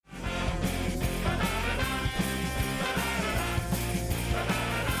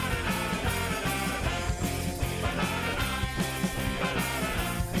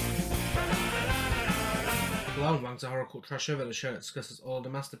Welcome to Horror Cult Trash Over, the show that discusses all the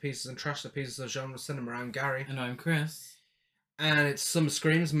masterpieces and trash the pieces of genre cinema. I'm Gary. And I'm Chris. And it's Summer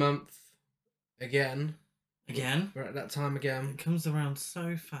Screams month. Again? Again? We're at that time again. It comes around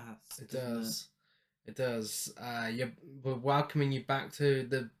so fast. It does. It does. We're welcoming you back to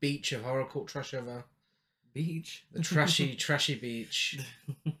the beach of Horror Cult Trash Over. Beach? The trashy beach.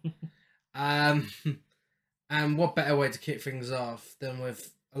 And what better way to kick things off than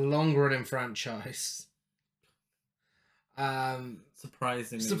with a long-running franchise.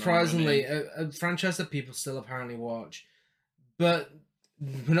 Surprisingly, a franchise that people still apparently watch, but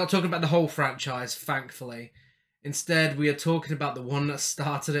we're not talking about the whole franchise, thankfully. Instead, we are talking about the one that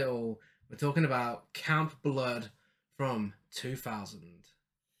started it all. We're talking about Camp Blood from 2000.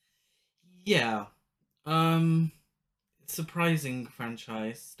 Yeah. Surprising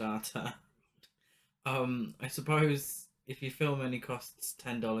franchise starter. I suppose if your film only costs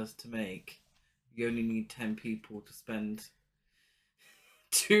 $10 to make, you only need 10 people to spend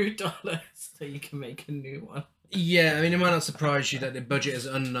 $2 so you can make a new one. Yeah, I mean, it might not surprise you that the budget is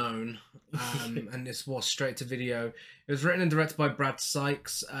unknown, and this was straight to video. It was written and directed by Brad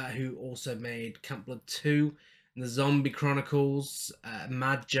Sykes, who also made Camp Blood 2, The Zombie Chronicles,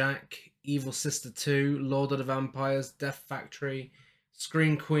 Mad Jack, Evil Sister 2, Lord of the Vampires, Death Factory,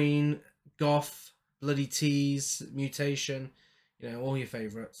 Scream Queen, Goth, Bloody Tease, Mutation, all your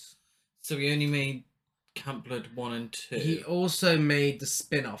favourites. So he only made Camp Blood 1 and 2. He also made the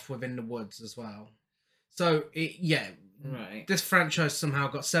spin-off Within the Woods as well. So, right. This franchise somehow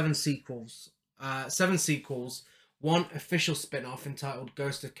got 7 sequels. 7 sequels, 1 official spin-off entitled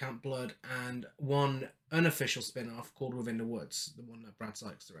Ghost of Camp Blood, and 1 unofficial spin-off called Within the Woods, the one that Brad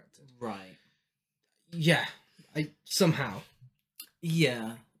Sykes directed. Right. Yeah, somehow.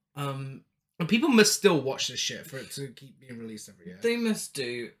 Yeah. And people must still watch this shit for it to keep being released every year. They must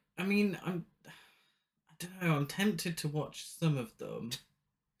do. I mean, I don't know, I'm tempted to watch some of them.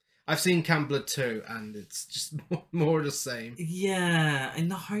 I've seen Camp Blood 2, and it's just more of the same. Yeah, in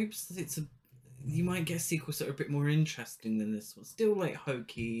the hopes that you might get sequels that are a bit more interesting than this one. Still like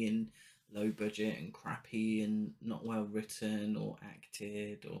hokey and low budget and crappy and not well written or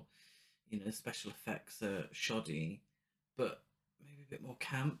acted, or special effects are shoddy, but maybe a bit more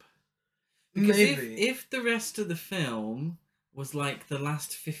camp. Because if the rest of the film was like the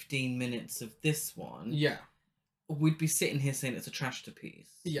last 15 minutes of this one, yeah, we'd be sitting here saying it's a trash-to-piece.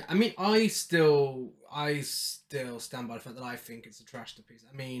 Yeah, I mean, I still stand by the fact that I think it's a trash-to-piece.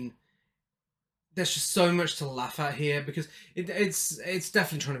 I mean, there's just so much to laugh at here because it's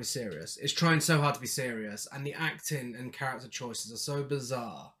definitely trying to be serious. It's trying so hard to be serious, and the acting and character choices are so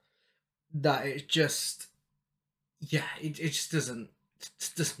bizarre that it just just doesn't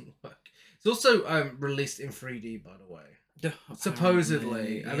work. It's also released in 3D, by the way.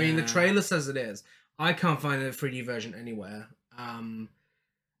 Supposedly. Yeah. I mean, the trailer says it is. I can't find a 3D version anywhere. I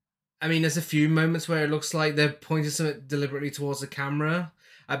mean, there's a few moments where it looks like they're pointing something deliberately towards the camera.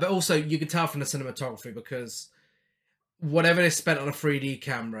 But also, you can tell from the cinematography because whatever they spent on a 3D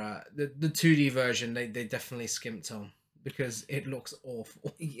camera, the 2D version, they definitely skimped on because it looks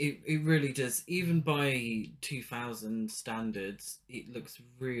awful. It really does. Even by 2000 standards, it looks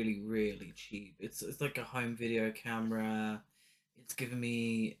really, really cheap. It's like a home video camera. It's given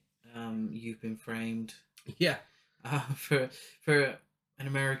me You've Been Framed. Yeah. For an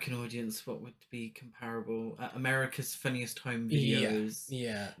American audience, what would be comparable? America's Funniest Home Videos.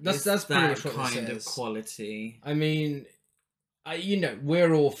 Yeah. That's pretty much what kind of quality. I mean,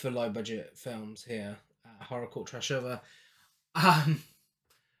 we're all for low budget films here at Horror Cult Trash Over.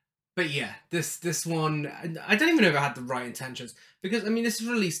 But yeah, this one, I don't even know if it had the right intentions because I mean, this is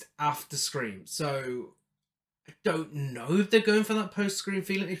released after Scream, so I don't know if they're going for that post-Scream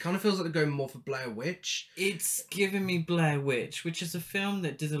feeling. It kind of feels like they're going more for Blair Witch. It's giving me Blair Witch, which is a film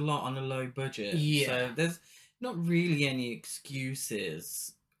that did a lot on a low budget. Yeah. So there's not really any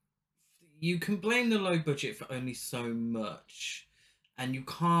excuses. You can blame the low budget for only so much, and you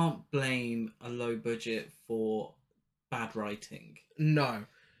can't blame a low budget for bad writing. No.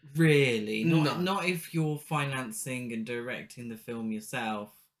 Really. Not if you're financing and directing the film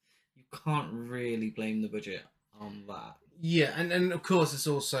yourself. You can't really blame the budget on that. Yeah, and of course it's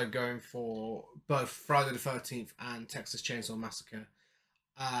also going for both Friday the 13th and Texas Chainsaw Massacre,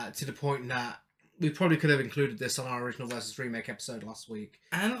 to the point that we probably could have included this on our original versus remake episode last week.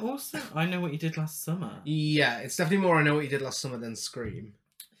 And also, I Know What You Did Last Summer. Yeah, it's definitely more I Know What You Did Last Summer than Scream.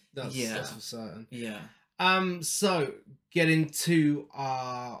 That's for certain. Yeah. So, getting to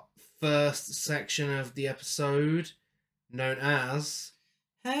our first section of the episode, known as...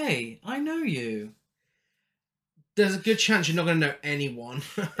 Hey, I Know You. There's a good chance you're not going to know anyone.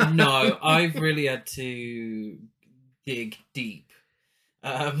 No, I've really had to dig deep.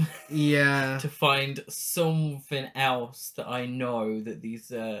 Yeah. To find something else that I know that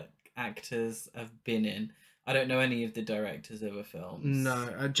these actors have been in. I don't know any of the directors of the films.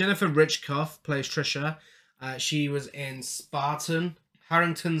 No. Jennifer Richkoff plays Trisha. She was in Spartan,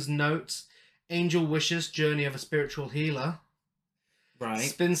 Harrington's Notes, Angel Wishes, Journey of a Spiritual Healer. Right.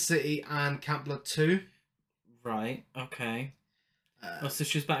 Spin City and Camp Blood 2. Right, okay. So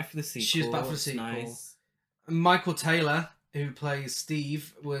she was back for the sequel. She was back for the sequel. Nice. Michael Taylor, who plays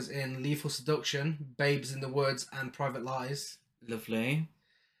Steve, was in Lethal Seduction, Babes in the Woods, and Private Lies. Lovely.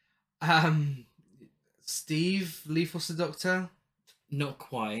 Steve, Lethal Seductor? Not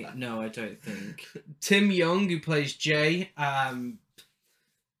quite. No, I don't think. Tim Young, who plays Jay.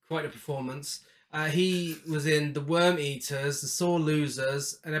 Quite a performance. He was in The Worm Eaters, The Sore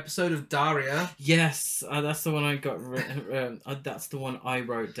Losers, an episode of Daria. Yes, that's the one I got. That's the one I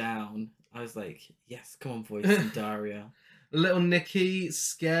wrote down. I was like, yes, come on, voice in Daria. Little Nicky,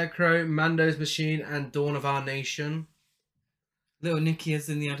 Scarecrow, Mando's Machine, and Dawn of Our Nation. Little Nicky is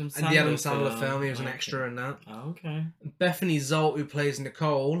in the Adam Sandler film. And the Adam Sandler film. He was an extra in that. Oh, okay. Bethany Zolt, who plays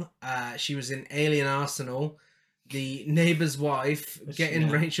Nicole, she was in Alien Arsenal, The Neighbor's Wife, Getting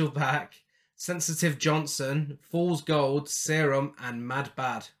Rachel Back, Sensitive Johnson, Fool's Gold, Serum, and Mad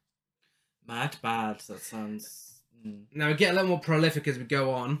Bad. Mad Bad, that sounds... Now, we get a little more prolific as we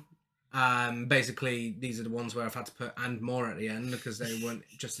go on. Basically, these are the ones where I've had to put and more at the end because they weren't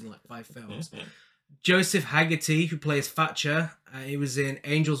just in like 5 films. Joseph Haggerty, who plays Thatcher, he was in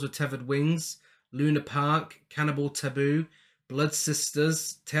Angels with Tethered Wings, Luna Park, Cannibal Taboo, Blood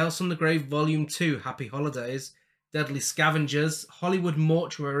Sisters, Tales from the Grave Volume 2, Happy Holidays, Deadly Scavengers, Hollywood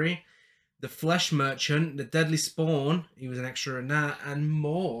Mortuary, The Flesh Merchant, The Deadly Spawn, he was an extra in that, and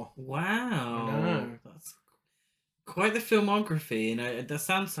more. Wow. That's quite the filmography, and that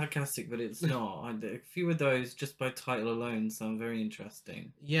sounds sarcastic, but it's not. A few of those, just by title alone, sound very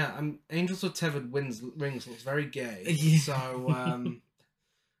interesting. Yeah, Angels with Tethered Rings looks very gay, Yeah. so I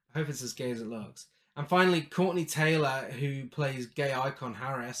hope it's as gay as it looks. And finally, Courtney Taylor, who plays gay icon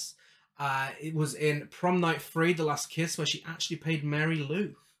Harris, it was in Prom Night 3, The Last Kiss, where she actually played Mary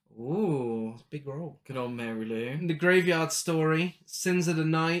Lou. Ooh. Big role. Good old Mary Lou. The Graveyard Story, Sins of the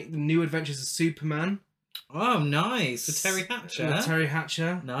Night, The New Adventures of Superman. Oh, nice. With Terry Hatcher. With Terry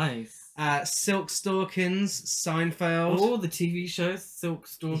Hatcher. Nice. Silk Stockings, Seinfeld. Oh, the TV show Silk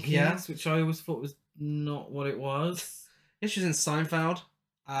Stockings, Yeah. which I always thought was not what it was. Yeah, she was in Seinfeld.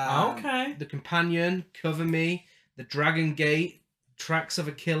 Okay. The Companion, Cover Me, The Dragon Gate, Tracks of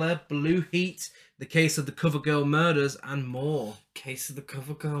a Killer, Blue Heat, The Case of the Cover Girl Murders, and more. Case of the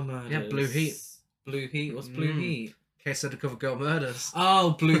Cover Girl Murders. Yeah, Blue Heat. Blue Heat? What's Blue Heat? Case of the Cover Girl Murders.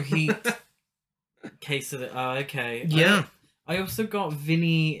 Oh, Blue Heat. Case of the... Oh, okay. Yeah. I also got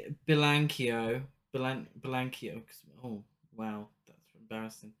Vinny Bilancio. Bilancio. Oh, wow. That's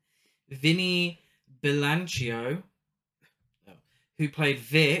embarrassing. Vinny Bilancio, who played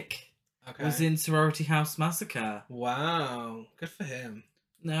Vic, was in Sorority House Massacre. Wow. Good for him.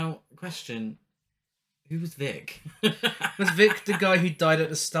 Now, question. Who was Vic? Was Vic the guy who died at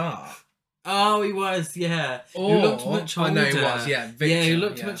the start? Oh, he was, yeah. Who looked much older. I know he was, yeah. Victor, yeah, he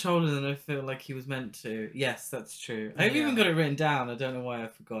looked much older than I feel like he was meant to. Yes, that's true. I've even got it written down. I don't know why I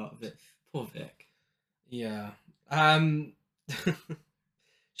forgot. But poor Vic. Yeah. Should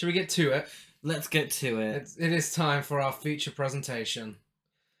we get to it? Let's get to it. It is time for our feature presentation.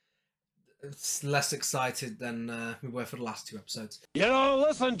 It's less excited than we were for the last 2 episodes. You don't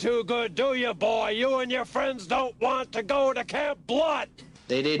listen too good, do you, boy? You and your friends don't want to go to Camp Blood.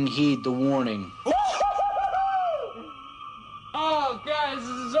 They didn't heed the warning. Oh, guys, this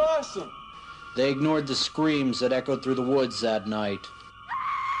is awesome. They ignored the screams that echoed through the woods that night.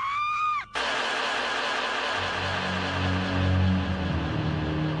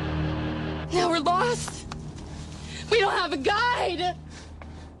 Now we're lost. We don't have a guide.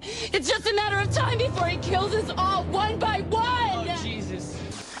 It's just a matter of time before he kills us all one by one. Oh, Jesus.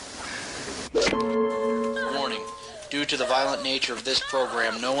 Warning. Due to the violent nature of this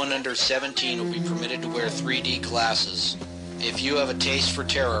program, no one under 17 will be permitted to wear 3D glasses. If you have a taste for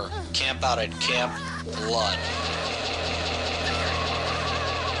terror, camp out at Camp Blood.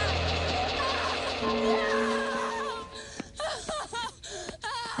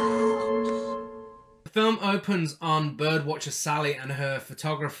 The film opens on birdwatcher Sally and her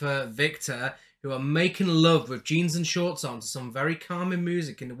photographer Victor, who are making love with jeans and shorts on to some very calming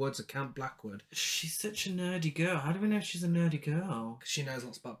music in the woods of Camp Blackwood. She's such a nerdy girl. How do we know she's a nerdy girl? Because she knows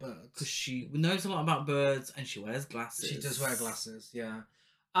lots about birds. Because she knows a lot about birds and she wears glasses. She does wear glasses, yeah.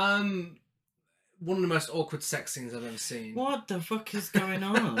 One of the most awkward sex scenes I've ever seen. What the fuck is going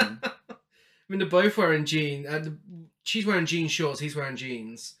on? mean, they're both wearing jeans. She's wearing jean shorts. He's wearing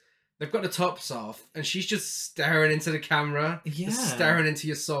jeans. They've got the tops off, and she's just staring into the camera. Yeah. Just staring into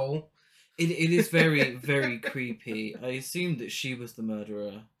your soul. It is very, very creepy. I assumed that she was the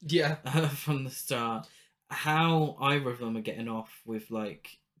murderer Yeah. from the start. How either of them are getting off with,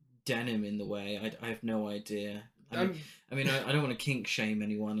 like, denim in the way, I have no idea. I mean, I don't want to kink shame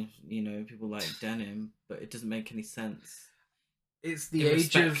anyone if, you know, people like denim, but it doesn't make any sense. It's the In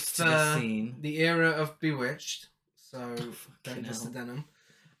age of respect to the scene. the era of Bewitched, so fucking don't miss the hell.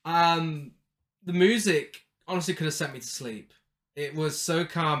 denim. The music honestly could have sent me to sleep. It was so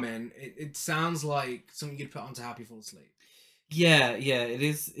calming. It sounds like something you'd put on to help you fall asleep. Yeah, it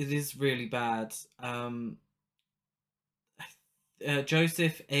is really bad.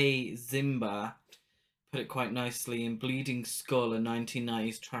 Joseph A. Zimba put it quite nicely in Bleeding Skull, a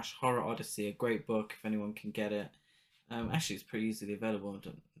 1990s trash horror odyssey, a great book if anyone can get it. Actually, it's pretty easily available. I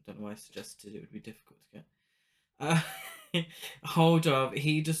don't know why I suggested it would be difficult to get. Hold up.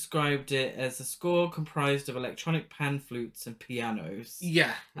 He described it as a score comprised of electronic pan flutes and pianos.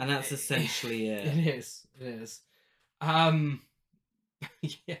 Yeah, And that's essentially it. It is.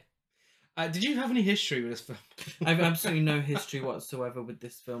 Yeah. Did you have any history with this film? I have absolutely no history whatsoever with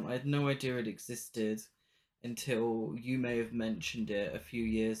this film. I had no idea it existed until you may have mentioned it a few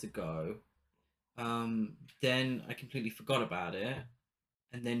years ago. Then I completely forgot about it.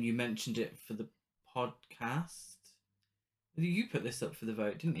 And then you mentioned it for the podcast. You put this up for the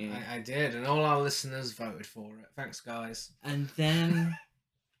vote, didn't you? I did, and all our listeners voted for it. Thanks, guys. And then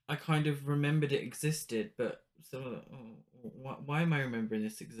I kind of remembered it existed, but so why am I remembering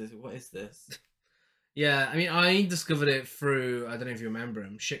this existed? What is this? Yeah, I mean, I discovered it through, I don't know if you remember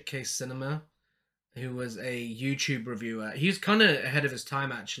him, Shitcase Cinema, who was a YouTube reviewer. He's kind of ahead of his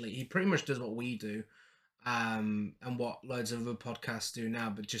time, actually. He pretty much does what we do, and what loads of other podcasts do now,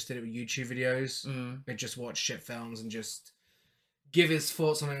 but just did it with YouTube videos. And just watch shit films and just give his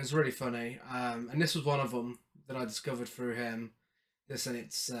thoughts on it. It was really funny. And this was one of them that I discovered through him. This and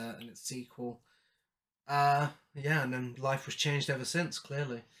its sequel. Yeah, and then life was changed ever since,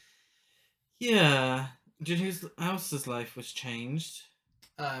 clearly. Yeah. Do you know whose else's life was changed?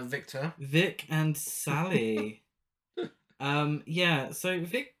 Victor. Vic and Sally. Yeah, so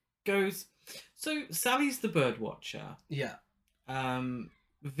Vic goes... So Sally's the bird watcher. Yeah.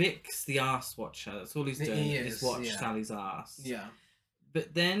 Vic's the arse watcher. That's all he's doing. He Is is, watch yeah. Sally's arse. Yeah.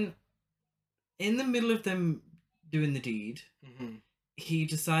 But then, in the middle of them doing the deed, Mm-hmm. he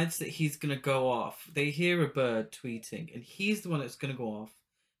decides that he's going to go off. They hear a bird tweeting, and he's the one that's going to go off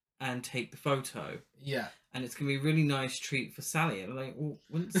and take the photo. Yeah. And it's going to be a really nice treat for Sally. And I'm like, well,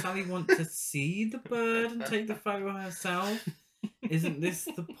 wouldn't Sally want to see the bird and take the photo herself? Isn't this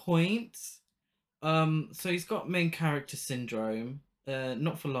the point? So he's got main character syndrome.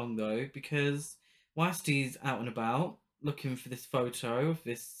 Not for long, though, because whilst he's out and about looking for this photo of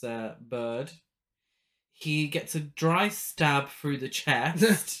this bird, he gets a dry stab through the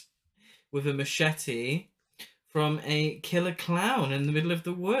chest with a machete from a killer clown in the middle of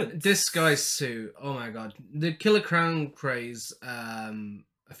the woods. This guy's suit, oh my god. The killer clown craze a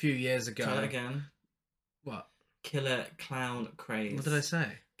few years ago. Try that again. What? Killer clown craze. What did I say?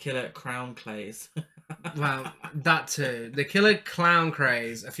 Killer crown clays. Well, that too. The killer clown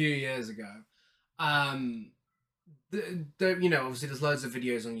craze a few years ago. You know, obviously there's loads of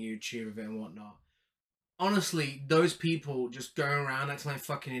videos on YouTube of it and whatnot. Honestly, those people just going around acting like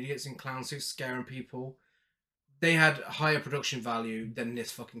fucking idiots in clown suits, scaring people, they had higher production value than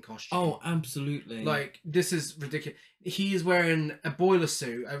this fucking costume. Oh, absolutely. Like, this is ridiculous. He is wearing a boiler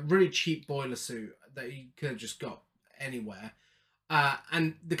suit, a really cheap boiler suit that he could have just got anywhere.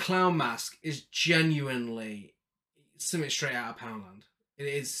 And the clown mask is genuinely something straight out of Poundland.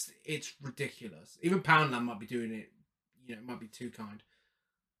 It's ridiculous. Even Poundland might be doing it, you know, it might be too kind.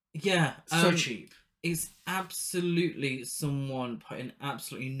 Yeah. So cheap. It's absolutely someone putting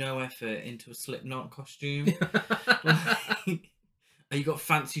absolutely no effort into a Slipknot costume. Like, you got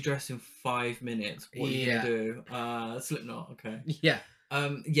fancy dress in 5 minutes. What are you gonna do? Slipknot, okay. Yeah.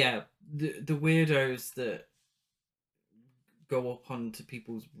 Yeah. The weirdos that go up onto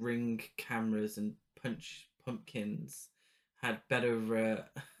people's Ring cameras and punch pumpkins had better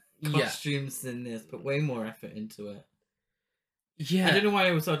costumes than this, but way more effort into it. Yeah. I don't know why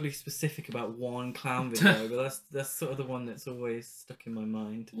I was oddly specific about one clown video, but that's sort of the one that's always stuck in my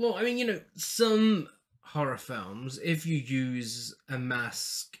mind. Well, I mean, you know, some horror films, if you use a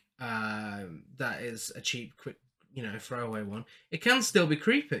mask that is a cheap, quick, you know, throwaway one, it can still be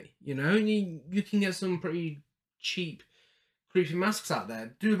creepy, you know? You can get some pretty cheap creepy masks out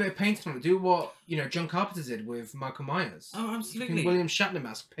there. Do a bit of painting on it. Do what, John Carpenter did with Michael Myers. Oh, absolutely. William Shatner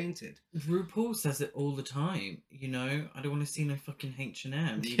mask painted. RuPaul says it all the time. I don't want to see no fucking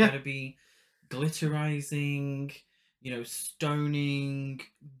H&M. You Yeah. gotta be glitterizing, stoning,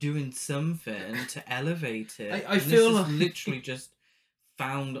 doing something to elevate it. I And feel this like- is literally just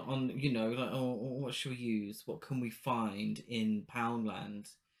found on, like, oh, what should we use? What can we find in Poundland?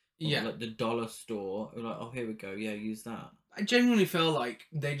 Or, Yeah. like the dollar store. We're like, oh, here we go. Yeah, use that. I genuinely feel like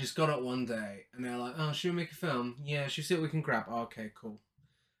they just got up one day and they're like, oh, should we make a film? Yeah, should we see what we can grab? Oh, okay, cool.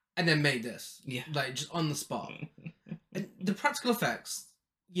 And then made this. Yeah. Like, just on the spot. And the practical effects,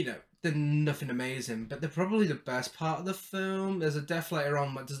 they're nothing amazing, but they're probably the best part of the film. There's a death later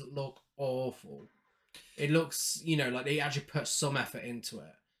on that doesn't look awful. It looks, like they actually put some effort into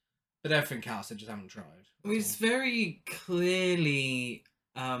it. But everything else, they just haven't tried. It's very clearly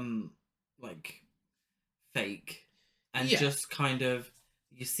like fake, and Yeah. just kind of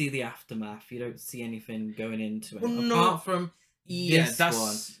you see the aftermath. You don't see anything going into it Well, apart no. from Yeah, this that's...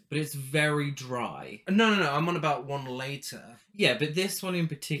 one, but it's very dry. No, I'm on about one later. Yeah, but this one in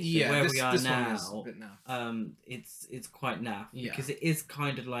particular, Yeah, where this, we are this one is a now, bit naff. it's quite naff Yeah. because it is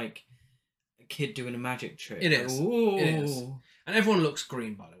kind of like a kid doing a magic trick. It is. Ooh. It is. And everyone looks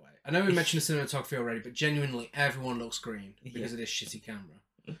green, by the way. I know we mentioned the cinematography already, but genuinely everyone looks green because of this shitty camera.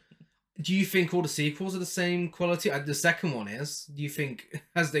 Do you think all the sequels are the same quality? The second one is. Do you think,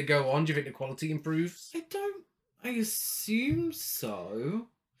 as they go on, do you think the quality improves? I assume so.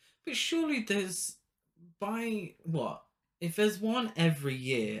 But surely there's, if there's one every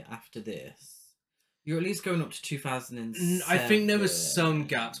year after this, you're at least going up to 2007. I think there was some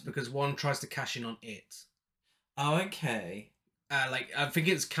gaps because one tries to cash in on it. Oh, okay. I think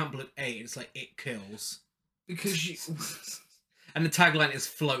it's Camp Blood 8, it's like It Kills. Because you... And the tagline is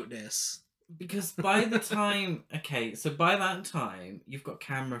Float This. Because by the time... Okay, so by that time, you've got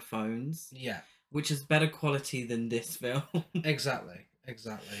camera phones, Yeah, which is better quality than this film. exactly.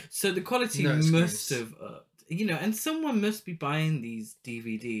 So the quality No must excuse. have upped. And someone must be buying these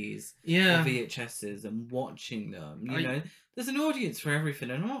DVDs Yeah. or VHSs and watching them. I- There's an audience for everything,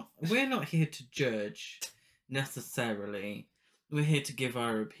 and we're not here to judge necessarily. We're here to give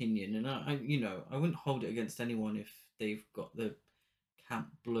our opinion, and I wouldn't hold it against anyone if they've got the Camp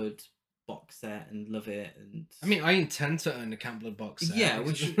Blood box set and love it. And I mean, I intend to own the Camp Blood box set. yeah,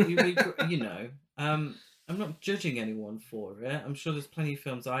 which I'm not judging anyone for it. I'm sure there's plenty of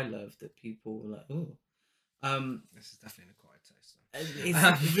films I love that people were like, oh. This is definitely an acquired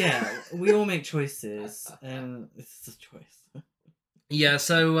taste. Yeah, we all make choices, and this is a choice. Yeah,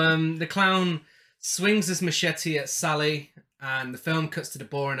 so the clown swings his machete at Sally, and the film cuts to the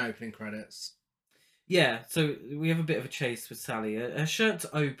boring opening credits. Yeah, so we have a bit of a chase with Sally. Her shirt's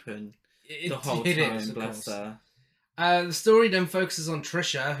open the whole time, of bless course. her. The story then focuses on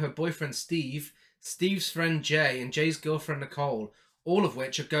Trisha, her boyfriend Steve, Steve's friend Jay, and Jay's girlfriend Nicole, all of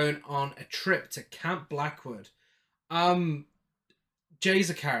which are going on a trip to Camp Blackwood. Jay's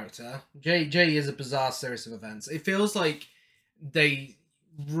a character. Jay is a bizarre series of events. It feels like they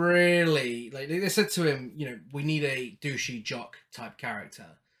really they said to him, we need a douchey jock type character.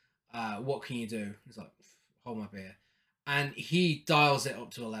 What can you do? He's like, hold my beer, and he dials it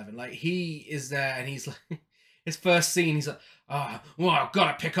up to 11. Like, he is there, and he's like, his first scene, he's like, I've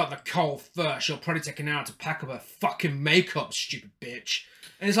got to pick up the coal first. She'll probably take an hour to pack up her fucking makeup, stupid bitch.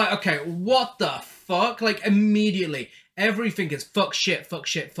 And it's like, okay, what the fuck? Like, immediately, everything is fuck shit.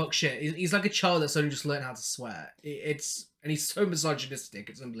 He's like a child that's only just learned how to swear. And he's so misogynistic,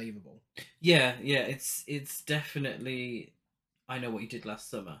 it's unbelievable. Yeah, it's definitely. I know what you did last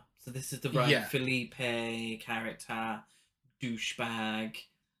summer. So this is the right Felipe character, douchebag.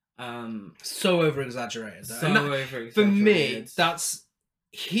 So over-exaggerated. Though. So And over-exaggerated. for me,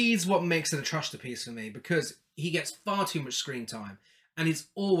 he's what makes it a trash piece for me, because he gets far too much screen time, and he's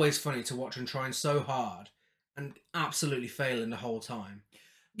always funny to watch and trying so hard and absolutely failing the whole time.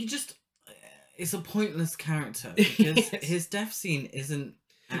 It's a pointless character because his death scene isn't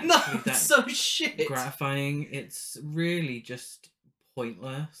actually that so shit. gratifying. It's really just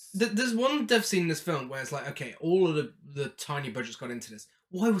pointless. There's one death scene in this film where it's like, okay, all of the tiny budgets got into this.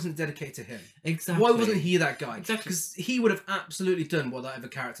 Why wasn't it dedicated to him? Exactly. Why wasn't he that guy? Exactly. Because he would have absolutely done what that other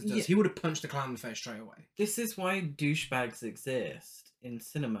character does. Yeah. He would have punched the clown in the face straight away. This is why douchebags exist in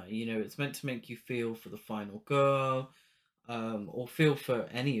cinema. It's meant to make you feel for the final girl, or feel for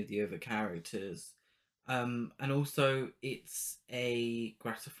any of the other characters. And also, it's a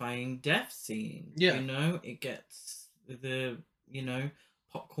gratifying death scene. Yeah. It gets the,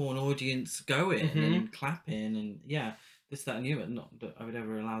 popcorn audience going Mhm. and clapping, and yeah. This, That, and You, but not that I would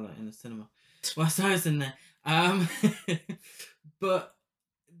ever allow that in the cinema. Whilst I was in there. But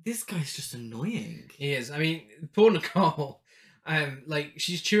this guy's just annoying. He is. I mean, poor Nicole. Like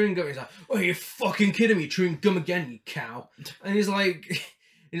she's chewing gum. He's like, "Oh, you're fucking kidding me! Chewing gum again, you cow!" And he's like,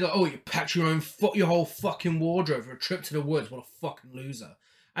 "Oh, you packed your whole fucking wardrobe for a trip to the woods. What a fucking loser!"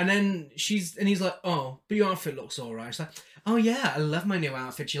 And then he's like, "Oh, but your outfit looks alright." She's like, "Oh yeah, I love my new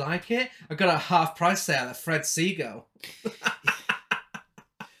outfit. Do you like it? I got a half price sale at Fred Segal."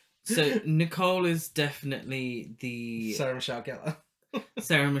 So Nicole is definitely the Sarah Michelle Gellar.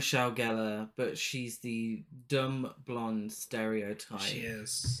 Sarah Michelle Gellar, but she's the dumb blonde stereotype. She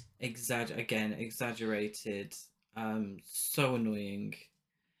is. Exaggerated. So annoying.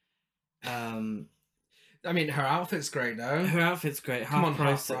 I mean, her outfit's great though. Her outfit's great. Come on, Half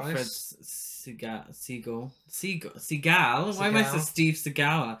half price at price. Fred Seagal. Why am I so Steve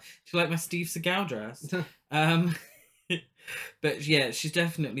Seagal? Do you like my Steve Seagal dress? But yeah, she's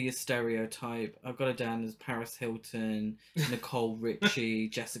definitely a stereotype. I've got her down as Paris Hilton, Nicole Richie,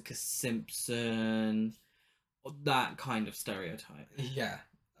 Jessica Simpson, that kind of stereotype. Yeah.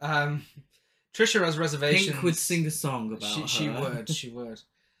 Trisha has reservations. Pink would sing a song about her. She would.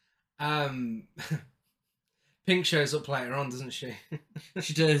 Pink shows up later on, doesn't she?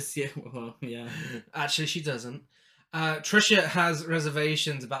 She does, yeah. Well, yeah. Actually, she doesn't. Trisha has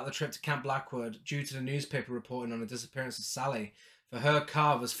reservations about the trip to Camp Blackwood due to the newspaper reporting on the disappearance of Sally. For her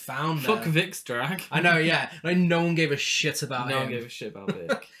car was found there. Fuck Vic's drag. I know, yeah. Like, no one gave a shit about him. No one gave a shit about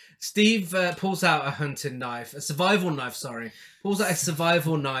Vic. Steve pulls out a hunting knife, a survival knife, sorry. Pulls out a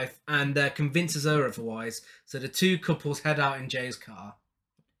survival knife and convinces her otherwise. So the two couples head out in Jay's car.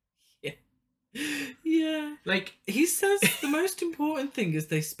 Yeah. Like, he says the most important thing is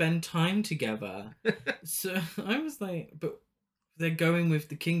they spend time together. So I was like, but they're going with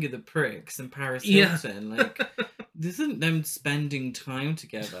the king of the pricks and Paris Hilton. Like, this isn't them spending time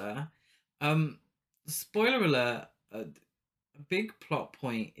together. Spoiler alert, a big plot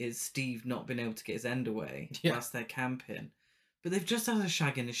point is Steve not being able to get his end away whilst they're camping. But they've just had a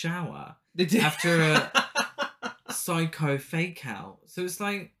shag in the shower. they did. After a psycho fake out. So it's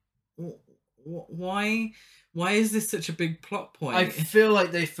like, why is this such a big plot point? I feel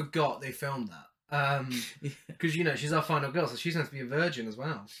like they forgot they filmed that. Because, you know, she's our final girl, so she's going to be a virgin as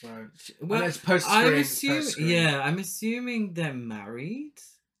well. So, well, it's post-screen. I'm assuming they're married.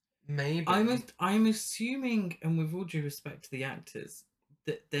 Maybe. I'm assuming, and with all due respect to the actors,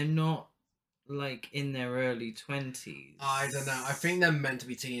 that they're not like in their early 20s. I don't know. I think they're meant to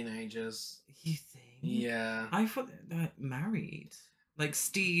be teenagers. You think? Yeah. I thought they're married. Like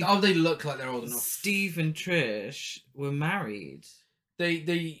Steve. Oh, they look like they're old enough. Steve and Trish were married.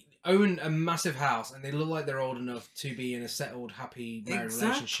 They own a massive house and they look like they're old enough to be in a settled, happy married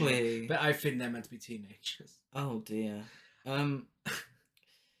relationship. But I think they're meant to be teenagers. Oh dear.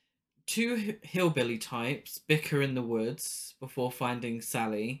 Two hillbilly types bicker in the woods before finding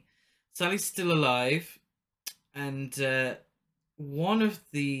Sally. Sally's still alive, and one of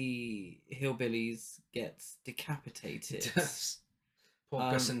the hillbillies gets decapitated.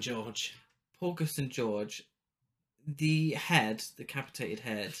 Poor Gus and George. Poor Gus and George. The head, the decapitated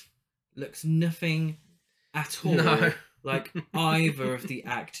head, looks nothing at all like either of the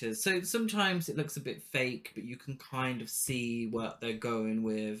actors. So sometimes it looks a bit fake, but you can kind of see what they're going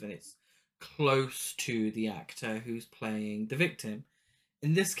with, and it's close to the actor who's playing the victim.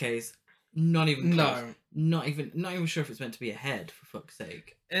 In this case, not even close. Not even sure if it's meant to be a head, for fuck's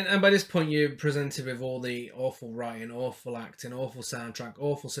sake. And by this point, you're presented with all the awful writing, awful acting, awful soundtrack,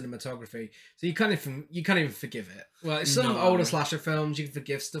 awful cinematography. So you can't even forgive it. Well, some older slasher films you can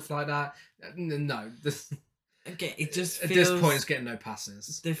forgive stuff like that. No, Again, it just at feels this point it's getting no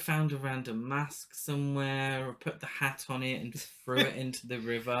passes. They found a random mask somewhere, or put the hat on it and threw it into the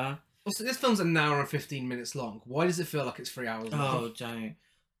river. Also, this film's an hour and 15 minutes long. Why does it feel like it's 3 hours long? Oh,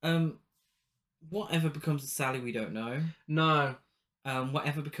 don't. Whatever becomes of Sally, we don't know. No.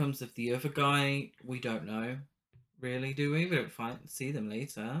 Whatever becomes of the other guy, we don't know. Really, do we? We don't see them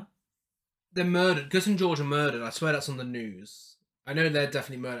later. They're murdered. Gus and George are murdered. I swear that's on the news. I know they're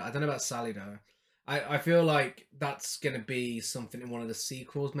definitely murdered. I don't know about Sally, though. I feel like that's going to be something in one of the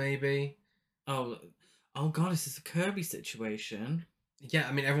sequels, maybe. Oh God, this is a Kirby situation. Yeah,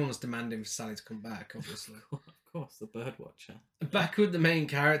 I mean, everyone was demanding for Sally to come back, obviously. Of course, the Birdwatcher. Back with the main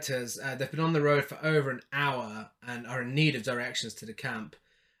characters, they've been on the road for over an hour and are in need of directions to the camp.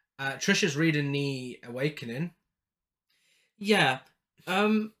 Trisha's reading The Awakening. Yeah.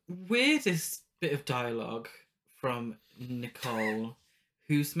 Weirdest bit of dialogue from Nicole,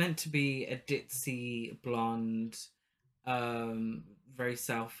 who's meant to be a ditzy blonde, very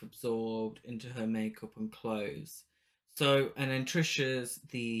self-absorbed into her makeup and clothes. So, and then Trisha's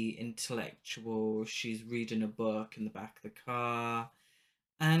the intellectual. She's reading a book in the back of the car.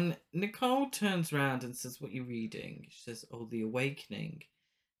 And Nicole turns around and says, "What are you reading?" She says, "Oh, The Awakening."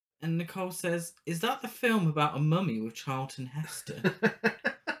 And Nicole says, "Is that the film about a mummy with Charlton Heston?"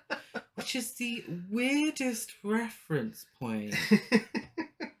 Which is the weirdest reference point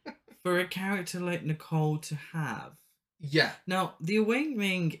for a character like Nicole to have. Yeah. Now, The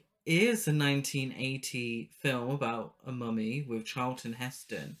Awakening is a 1980 film about a mummy with Charlton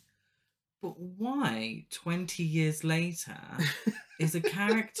Heston. But why, 20 years later, is a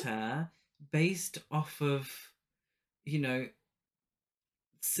character based off of, you know,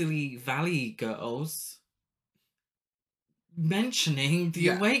 Silly Valley Girls mentioning The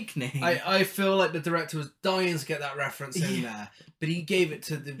Yeah. Awakening? I feel like the director was dying to get that reference in there, but he gave it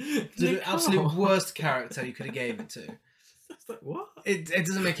to the Nicole. absolute worst character you could have gave it to. I was like, what? It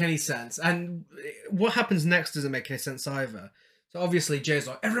doesn't make any sense. And what happens next doesn't make any sense either. So obviously Jay's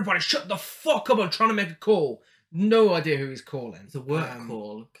like, "Everybody shut the fuck up, I'm trying to make a call." No idea who he's calling. It's a work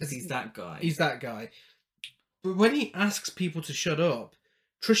call, because he's that guy. He's that guy. But when he asks people to shut up,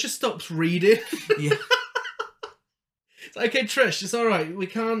 Trisha stops reading. Yeah. It's like, "Okay, Trish, it's alright. We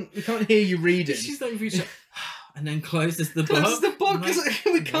can't hear you reading." She's like, and then closes the book. Closes the book. I'm like, It's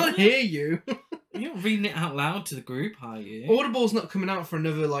like, we can't what? hear you. You're not reading it out loud to the group, are you? Audible's not coming out for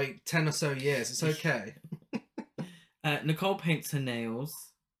another 10 or so years. It's okay. Nicole paints her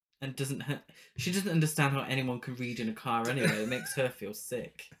nails and she doesn't understand how anyone can read in a car anyway. It makes her feel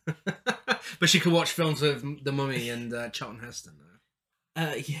sick. But she could watch films with The Mummy and Charlton Heston.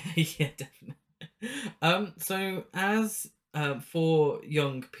 Yeah, definitely. So as 4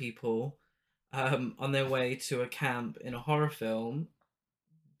 young people on their way to a camp in a horror film,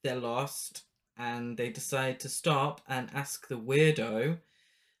 they're lost and they decide to stop and ask the weirdo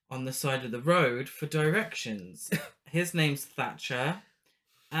on the side of the road for directions. His name's Thatcher,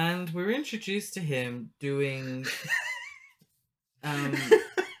 and we're introduced to him doing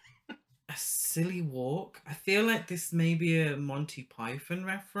a silly walk. I feel like this may be a Monty Python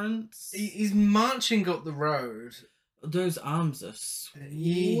reference. He's marching up the road. Those arms are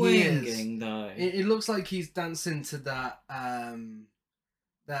He swinging, is. though. It looks like he's dancing to that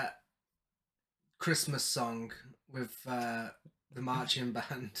that Christmas song with the marching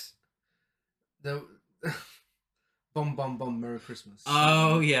band. The Bum Bum Bum Merry Christmas.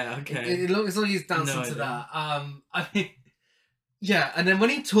 Oh yeah, okay. It looks like he's dancing No to idea. that. I mean, yeah, and then when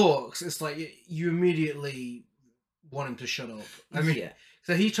he talks, it's like you immediately want him to shut up. I mean, yeah.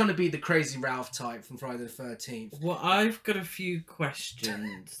 so he's trying to be the crazy Ralph type from Friday the 13th. Well, I've got a few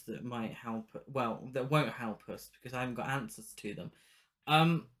questions that might help. Well, that won't help us because I haven't got answers to them.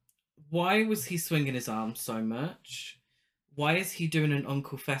 Why was he swinging his arms so much? Why is he doing an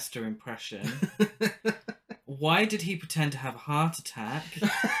Uncle Fester impression? Why did he pretend to have a heart attack?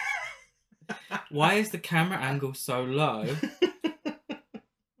 Why is the camera angle so low?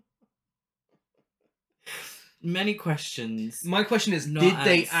 Many questions. My question is, Not did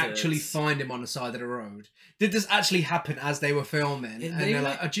they answers. actually find him on the side of the road? Did this actually happen as they were filming? They And they're were-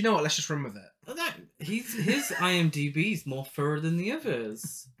 like, "Oh, do you know what? Let's just run with it." His IMDb is more thorough than the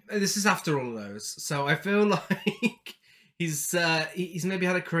others. This is after all of those, so I feel like he's maybe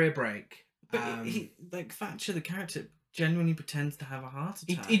had a career break. But he, like Thatcher, the character, genuinely pretends to have a heart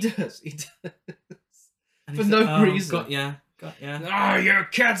attack. He does. And for he's no like, "Oh, reason." Got ya. Oh, your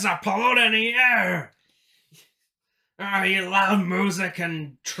kids are polluting the air. Oh, you loud music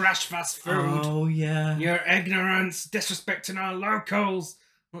and trash fast food. Oh yeah. Your ignorance, disrespecting our locals.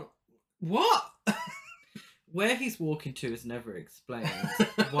 What? Where he's walking to is never explained.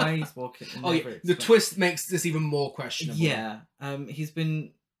 Why he's walking? Oh, Never yeah. The explained. twist makes this even more questionable. Yeah.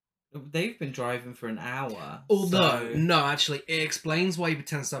 They've been driving for an hour. Although, so- no, actually, it explains why he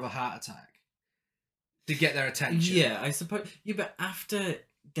pretends to have a heart attack. To get their attention. Yeah, I suppose. Yeah, but after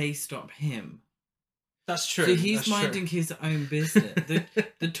they stop him, That's true. so he's that's true. minding his own business.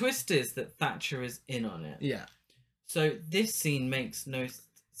 The twist is that Thatcher is in on it. Yeah. So this scene makes no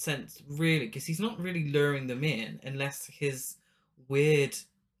sense really, because he's not really luring them in unless his weird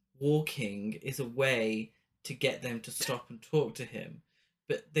walking is a way to get them to stop and talk to him.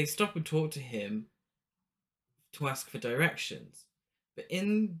 But they stop and talk to him to ask for directions. But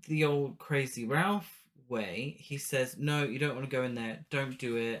in the old Crazy Ralph way, he says, "No, you don't want to go in there. Don't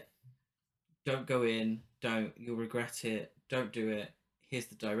do it. Don't go in. Don't. You'll regret it. Don't do it. Here's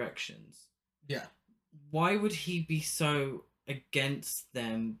the directions." Yeah. Why would he be so against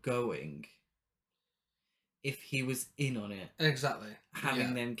them going if he was in on it, Exactly. having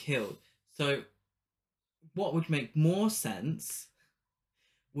Yeah. them killed? So what would make more sense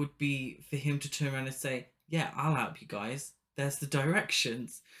would be for him to turn around and say, yeah, I'll help you guys. There's the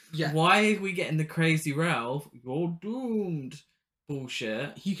directions. Yeah. Why are we getting the crazy Ralph? You're doomed.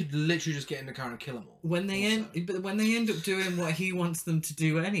 Bullshit. He could literally just get in the car and kill them all. When they also. but when they end up doing what he wants them to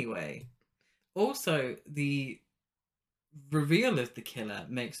do anyway. Also, the reveal of the killer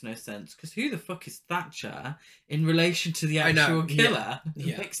makes no sense because who the fuck is Thatcher in relation to the I know, actual killer?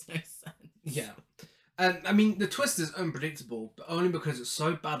 yeah. It makes no sense. Yeah. I mean, the twist is unpredictable, but only because it's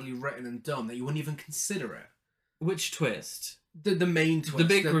so badly written and done that you wouldn't even consider it. Which twist? The main twist. The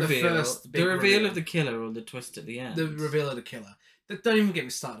big reveal. First big the reveal of the killer or the twist at the end? The reveal of the killer. Don't even get me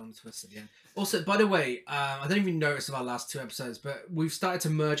started on the twist at the end. Also, by the way, I don't even notice of our last 2 episodes, but we've started to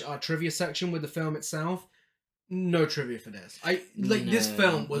merge our trivia section with the film itself. No trivia for this. This No,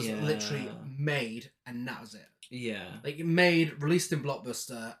 film was yeah. literally made, and that was it. Yeah. Like made, released in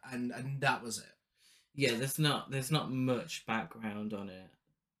Blockbuster, and that was it. Yeah, there's not much background on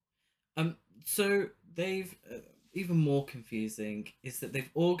it. So they've even more confusing is that they've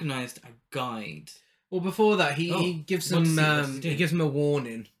organised a guide. Well, before that, he gives what him does he do? he gives him a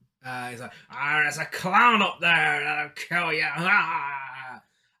warning. He's like, there's a clown up there that'll kill you.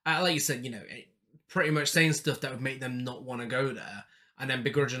 Like you said, pretty much saying stuff that would make them not want to go there, and then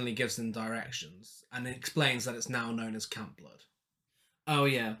begrudgingly gives them directions, and it explains that it's now known as Camp Blood. Oh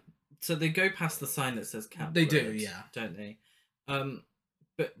yeah. So they go past the sign that says Camp They Blood, do, yeah. don't they?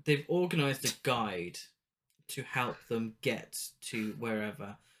 But they've organised a guide to help them get to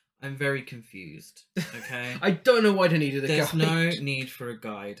wherever. I'm very confused. Okay. I don't know why they needed a There's guide. no need for a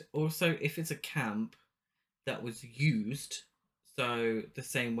guide. Also, if it's a camp that was used, so the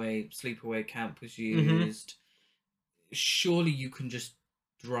same way Sleepaway Camp was used, surely you can just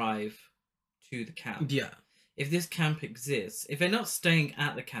drive to the camp. Yeah. If this camp exists, if they're not staying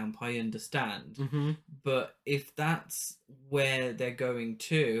at the camp, I understand. Mm-hmm. But if that's where they're going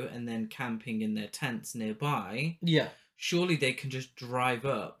to and then camping in their tents nearby, Yeah. surely they can just drive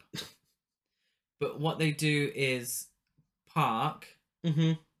up. But what they do is park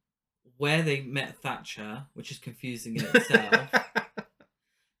Mm-hmm. where they met Thatcher, which is confusing in itself,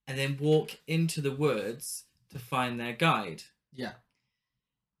 and then walk into the woods to find their guide. Yeah.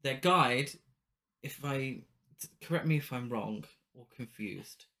 Their guide, correct me if I'm wrong or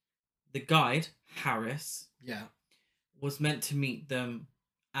confused, the guide, Harris, Yeah. was meant to meet them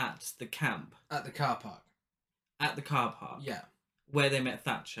at the camp, At the car park. at the car park, Yeah. where they met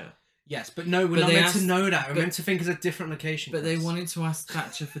Thatcher. Yes, but no, we're But not they meant asked- to know that. We're but- meant to think it's a different location. But they Chris. wanted to ask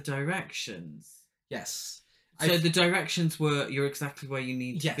Thatcher for directions. Yes. So the directions were, you're exactly where you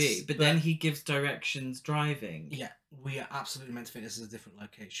need Yes, to be. But but- then he gives directions driving. Yeah, we are absolutely meant to think this is a different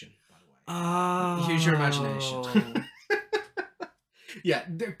location, by the way. Oh. Use your imagination. Yeah,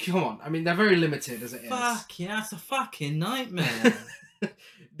 come on. I mean, they're very limited as it is. Fuck, yeah, it's a fucking nightmare.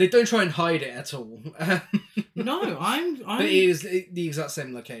 They don't try and hide it at all. No, But it is the exact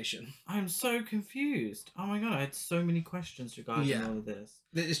same location. I'm so confused. Oh my god, I had so many questions regarding Yeah. all of this.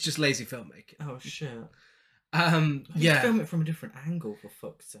 It's just lazy filmmaking. Oh shit. Yeah. Film it from a different angle, for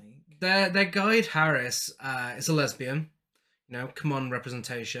fuck's sake. Their guide, Harris, is a lesbian. Come on,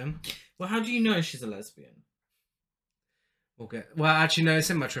 representation. Well, how do you know she's a lesbian? Well, actually, no,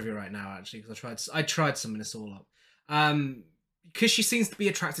 it's in my trivia right now, actually, because I tried summing this all up. Because she seems to be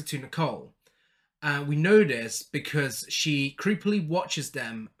attracted to Nicole. We know this because she creepily watches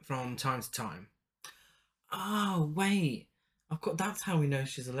them from time to time. Oh, wait. That's how we know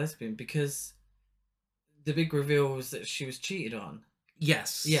she's a lesbian, because the big reveal was that she was cheated on.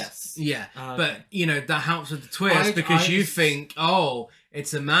 Yes. Yes. Yeah. Okay. But, that helps with the twist because you think,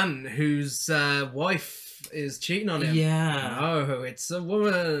 it's a man whose wife is cheating on him. Yeah. No, it's a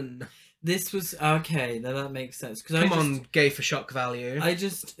woman. This was... Okay, now that makes sense. Because Come on, gay for shock value. I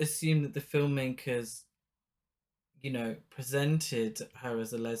just assumed that the filmmakers, presented her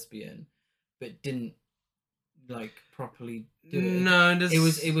as a lesbian, but didn't, properly do it. No,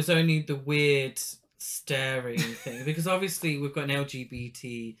 It was only the weird staring thing, because obviously we've got an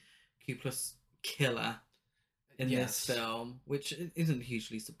LGBTQ plus killer in Yes. this film, which isn't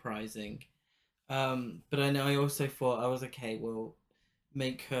hugely surprising. But I also thought, I was okay, well,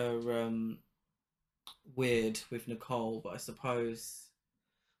 make her weird with Nicole, but I suppose...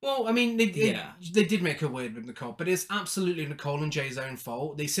 Well, I mean, they did make her weird with Nicole, but it's absolutely Nicole and Jay's own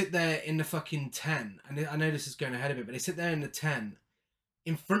fault. They sit there in the fucking tent, and I know this is going ahead of it, but they sit there in the tent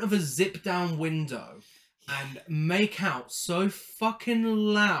in front of a zip-down window and make out so fucking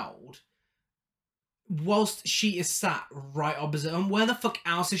loud whilst she is sat right opposite them. Where the fuck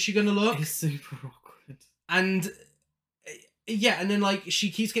else is she going to look? It's super awkward. And, yeah, and then,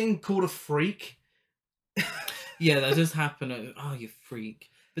 she keeps getting called a freak. Yeah, that does happen. Oh, you freak.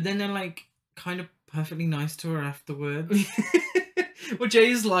 But then they're like, kind of perfectly nice to her afterwards. Well,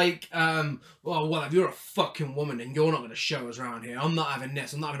 Jay's like, well, if you're a fucking woman and you're not going to show us around here, I'm not having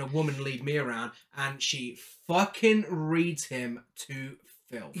this. I'm not having a woman lead me around. And she fucking reads him to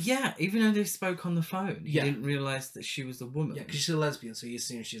filth. Yeah, even though they spoke on the phone, he Yeah. didn't realise that she was a woman. Yeah, because she's a lesbian, so you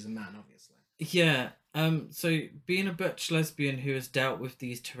assume she's a man, obviously. Yeah. So being a butch lesbian who has dealt with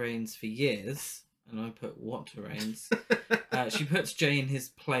these terrains for years, and I put what terrains, she puts Jay in his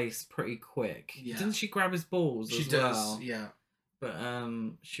place pretty quick. Yeah. Doesn't she grab his balls She as does, well? yeah. But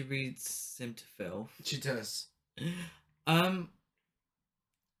she reads him to filth. She does. What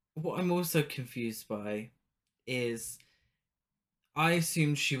I'm also confused by is I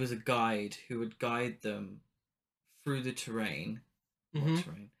assumed she was a guide who would guide them through the terrain. Mhm. What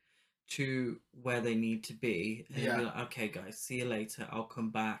terrain? To where they need to be. And Yeah. be like, okay, guys, see you later. I'll come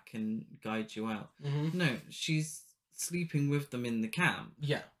back and guide you out. Mm-hmm. No, she's sleeping with them in the camp,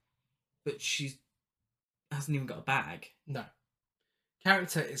 Yeah. but she hasn't even got a bag. No.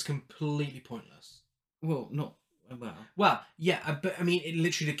 Character is completely pointless. Well, not well. Well, yeah, but I mean, it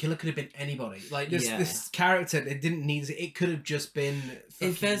literally, the killer could have been anybody. Like, this Yeah. this character, it didn't need, it could have just been... If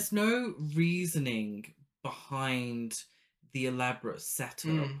fucking- there's no reasoning behind the elaborate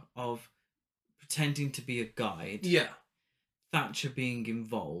setup of pretending to be a guide, Yeah. Thatcher being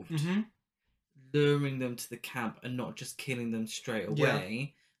involved, Mm-hmm. luring them to the camp and not just killing them straight Yeah.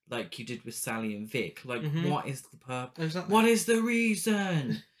 away, like you did with Sally and Vic. Like, Mhm. what is the purpose? Exactly. What is the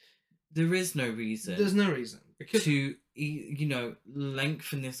reason? There is no reason. There's no reason. Because... to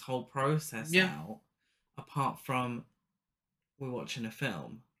lengthen this whole process Yeah. out, apart from we're watching a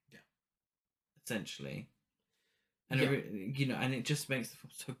film, essentially, and and it just makes the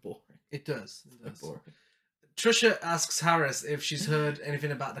film so boring. It does. It So does. boring. Trisha asks Harris if she's heard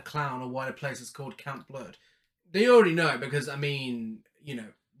anything about the clown or why the place is called Camp Blood. They already know because, I mean,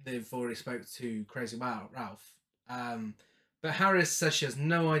 they've already spoke to Crazy Ralph. But Harris says she has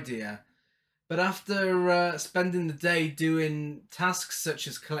no idea. But after spending the day doing tasks such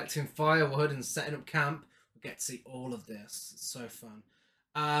as collecting firewood and setting up camp, we get to see all of this. It's so fun.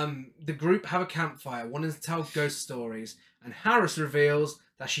 The group have a campfire, wanting to tell ghost stories, and Harris reveals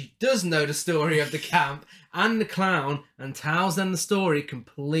that she does know the story of the camp and the clown, and tells them the story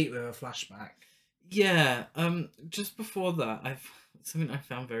complete with a flashback. Yeah. Just before that, something I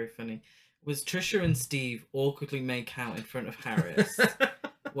found very funny was Trisha and Steve awkwardly make out in front of Harris,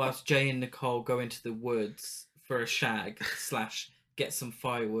 whilst Jay and Nicole go into the woods for a shag / get some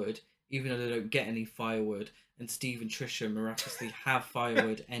firewood, even though they don't get any firewood. And Steve and Trisha miraculously have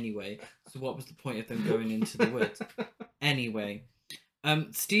firewood anyway. So what was the point of them going into the woods? Anyway,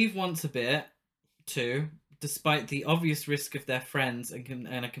 Steve wants a bit too, despite the obvious risk of their friends and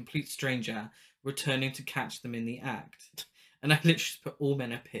a complete stranger returning to catch them in the act. And I literally just put all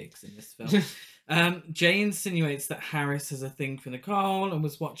men are pigs in this film. Jay insinuates that Harris has a thing for Nicole and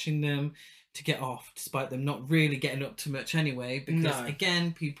was watching them to get off, despite them not really getting up to much anyway, because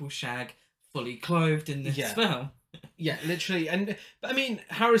again, people shag fully clothed in this film. Yeah, literally. But I mean,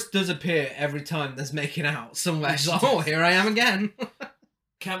 Harris does appear every time there's making out somewhere. She's like, oh, here I am again.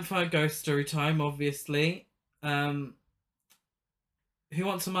 Campfire ghost story time, obviously. Who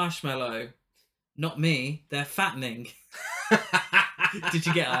wants a marshmallow? Not me. They're fattening. Did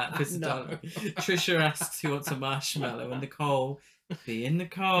you get that? No. Trisha asks who wants a marshmallow, and Nicole, being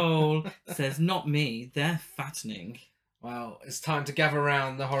Nicole, says, not me. They're fattening. Well, it's time to gather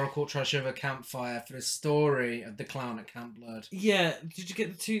around the horrorcore trash over campfire for the story of the clown at Camp Blood. Yeah, did you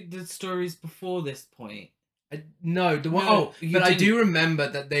get the stories before this point? No, No, you but I didn't. do remember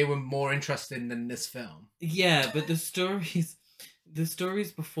that they were more interesting than this film. Yeah, but the stories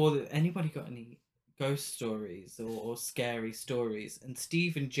before that, anybody got any ghost stories or scary stories? And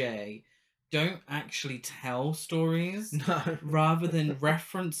Steve and Jay don't actually tell stories. No. Rather than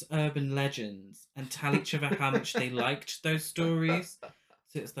reference urban legends and tell each other how much they liked those stories.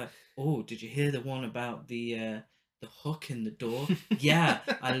 So it's like, oh, did you hear the one about the hook in the door? Yeah,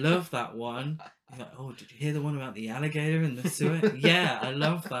 I love that one. He's like, oh, did you hear the one about the alligator in the sewer? Yeah, I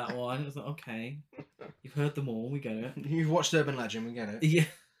love that one. It's like, okay, you've heard them all, we get it. You've watched Urban Legend, we get it. Yeah.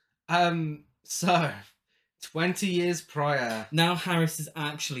 So 20 years prior, Now Harris is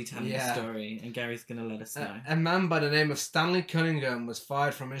actually telling the Yeah. story, and Gary's gonna let us know. a man by the name of Stanley Cunningham was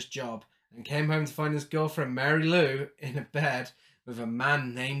fired from his job and came home to find his girlfriend Mary Lou in a bed with a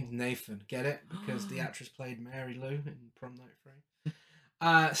man named Nathan. Get it? Because the actress played Mary Lou in Prom Night 3.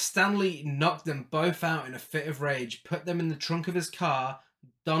 Stanley knocked them both out in a fit of rage, put them in the trunk of his car,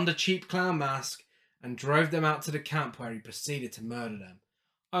 donned a cheap clown mask, and drove them out to the camp where he proceeded to murder them.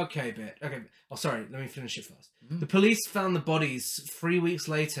 Okay, bit. Okay. Oh, sorry. Let me finish it first. Mm. The police found the bodies 3 weeks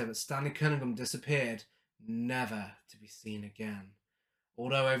later, but Stanley Cunningham disappeared, never to be seen again.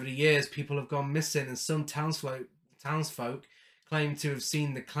 Although over the years, people have gone missing, and some townsfolk claim to have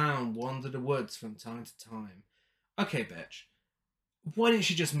seen the clown wander the woods from time to time. Okay, bitch. Why didn't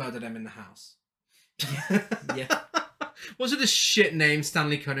she just murder them in the house? Yeah. Was it a shit name,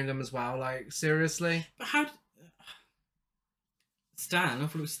 Stanley Cunningham, as well? Like, seriously? But how? Stan? I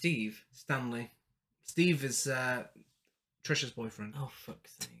thought it was Steve. Stanley. Steve is Trisha's boyfriend. Oh,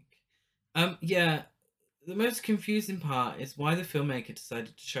 fuck's sake. Yeah. The most confusing part is why the filmmaker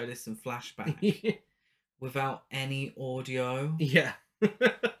decided to show this in flashback without any audio. Yeah.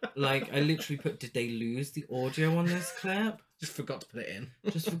 Like, I literally put, did they lose the audio on this clip? Just forgot to put it in.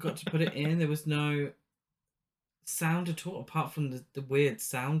 Just forgot to put it in. There was no sound at all, apart from the weird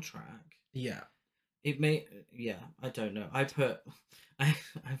soundtrack. Yeah. It may, yeah, I don't know. I put,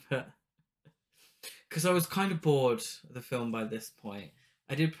 because I was kind of bored of the film by this point.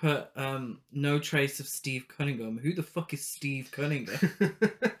 I did put no trace of Steve Cunningham. Who the fuck is Steve Cunningham?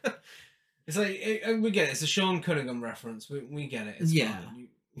 It's like, we get it. It's a Sean Cunningham reference. We get it. It's Yeah. fine.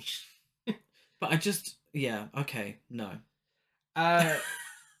 But I just, yeah, okay, no.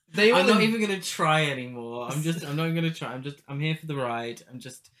 They all I'm not even gonna try anymore. I'm not even gonna try. I'm here for the ride. I'm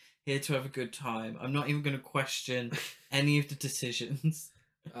just here to have a good time. I'm not even gonna question any of the decisions.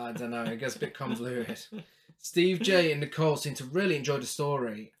 I don't know. It gets a bit convoluted. Steve, Jay, and Nicole seem to really enjoy the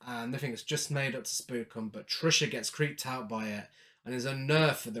story, and they think it's just made up to spook them. But Trisha gets creeped out by it and is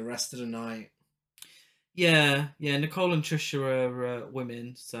unnerved for the rest of the night. Yeah. Nicole and Trisha are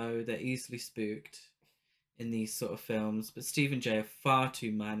women, so they're easily spooked in these sort of films. But Steve and Jay are far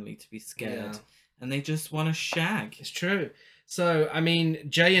too manly to be scared, and they just want to shag. It's true. So, I mean,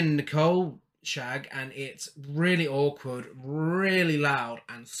 Jay and Nicole shag, and it's really awkward, really loud,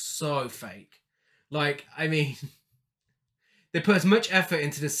 and so fake. Like, I mean, they put as much effort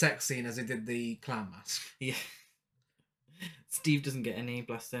into the sex scene as they did the clown mask. Yeah. Steve doesn't get any,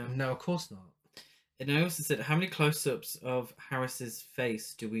 bless him. No, of course not. And I also said, how many close-ups of Harris's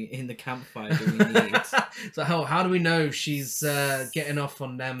face in the campfire do we need? So how do we know she's getting off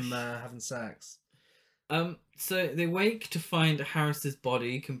on them having sex? So they wake to find Harris's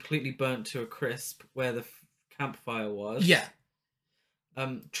body completely burnt to a crisp where the campfire was. Yeah.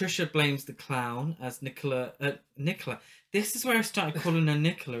 Trisha blames the clown as Nicola. This is where I started calling her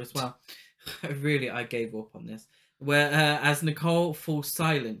Nicola as well. I gave up on this. Where as Nicole falls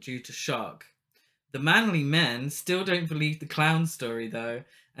silent due to shock. The manly men still don't believe the clown story though,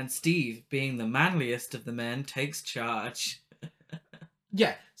 and Steve, being the manliest of the men, takes charge.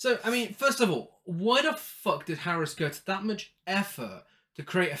 Yeah, so, I mean, first of all, why the fuck did Harris go to that much effort to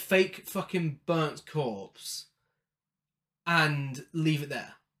create a fake fucking burnt corpse and leave it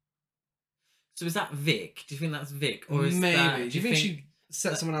there? So is that Vic? Do you think that's Vic? Or is Maybe. that, Do you think she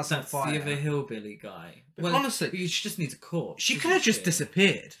set someone else on that's fire? the other hillbilly guy? But honestly, she just needs a corpse. she could have just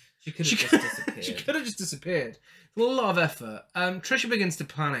disappeared. She could have just disappeared. She could have just disappeared. It's a lot of effort. Trisha begins to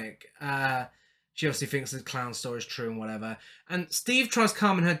panic. She obviously thinks the clown story is true and whatever. And Steve tries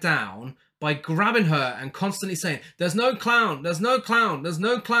calming her down by grabbing her and constantly saying, "There's no clown, there's no clown, there's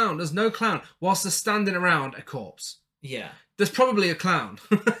no clown, there's no clown," whilst they're standing around a corpse. Yeah. There's probably a clown.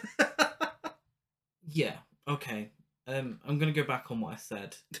 Yeah. Okay. I'm gonna go back on what I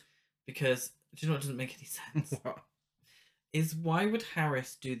said because do you know what doesn't make any sense? What? Is why would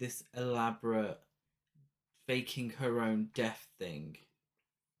Harris do this elaborate faking her own death thing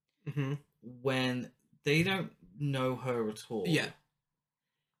Mm-hmm. when they don't know her at all? Yeah.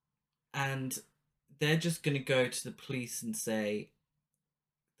 And they're just going to go to the police and say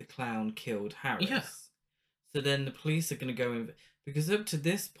the clown killed Harris. Yeah. So then the police are going to go in because up to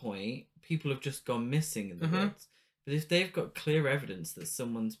this point, people have just gone missing in the woods. But if they've got clear evidence that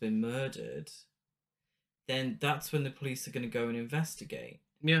someone's been murdered, then that's when the police are going to go and investigate.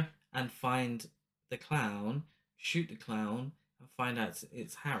 Yeah. And find the clown, shoot the clown, and find out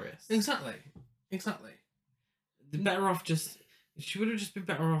it's Harris. Exactly. They're better off she would have just been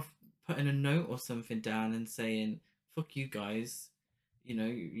better off putting a note or something down and saying, "Fuck you guys, you know,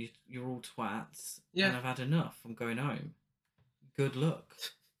 you're all twats, and I've had enough. I'm going home. Good luck."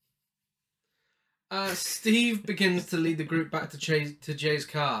 Steve begins to lead the group back to Jay's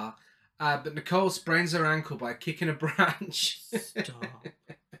car, but Nicole sprains her ankle by kicking a branch. Stop.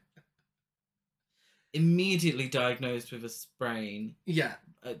 Immediately diagnosed with a sprain. Yeah.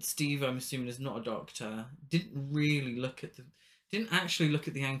 Steve, I'm assuming, is not a doctor. Didn't actually look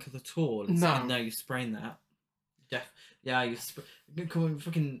at the ankle at all. And No. said, no, you sprained that. Yeah, you come on,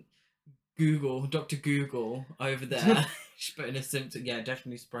 fucking Dr. Google over there. She's putting a symptom. Yeah,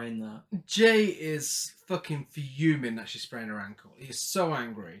 definitely spraying that. Jay is fucking fuming that she's spraying her ankle. He's so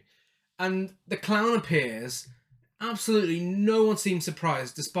angry. And the clown appears. Absolutely no one seems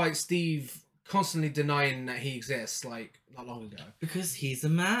surprised, despite Steve constantly denying that he exists, like, not long ago. Because he's a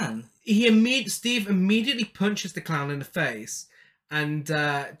man. Steve immediately punches the clown in the face and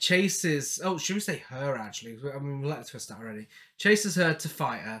chases... Oh, should we say her, actually? I mean, we'll let her twist that already. Chases her to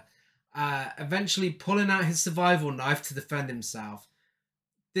fight her, eventually pulling out his survival knife to defend himself.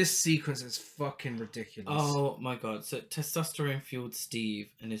 This sequence is fucking ridiculous. Oh my god. So testosterone-fueled Steve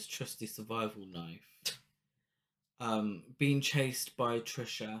and his trusty survival knife. Being chased by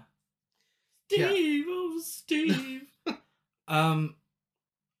Trisha. Steve, oh Steve.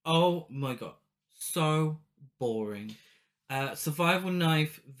 Oh my god. So boring. Survival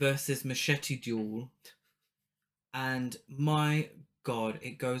knife versus machete duel. And my god,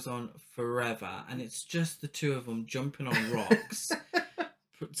 it goes on forever. And it's just the two of them jumping on rocks.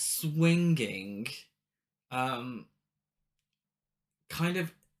 Swinging. Kind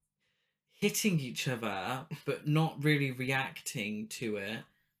of hitting each other, but not really reacting to it.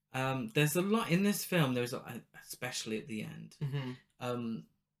 There's a lot in this film. Especially at the end. Mm-hmm.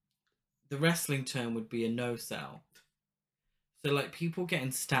 The wrestling term would be a no-sell. So like people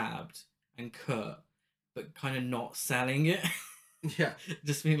getting stabbed and cut, but kind of not selling it. Yeah,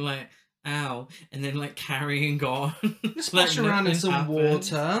 just being like, ow, and then like carrying on. Splash around in some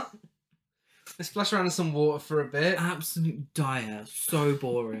water. They splash around in some water for a bit. Absolute dire. So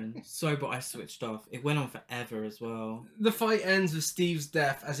boring. I switched off. It went on forever as well. The fight ends with Steve's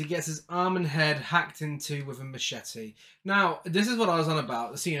death as he gets his arm and head hacked into with a machete. Now, this is what I was on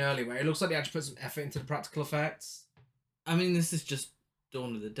about, the scene earlier, where it looks like they actually put some effort into the practical effects. I mean, this is just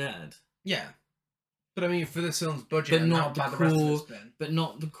Dawn of the Dead. Yeah. But I mean, for this film's budget, but not the rest of cool, it's been. but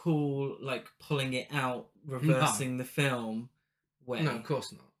not the cool, like, pulling it out, reversing the film way. No, of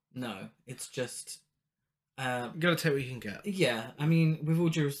course not. No, it's just... You gotta take what you can get. Yeah, I mean, with all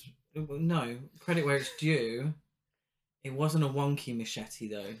due respect, no, credit where it's due, it wasn't a wonky machete,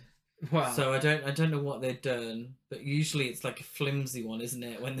 though. Wow. So I don't know what they've done, but usually it's like a flimsy one, isn't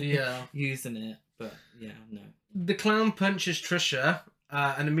it, when they're using it? But, yeah, no. The clown punches Trisha,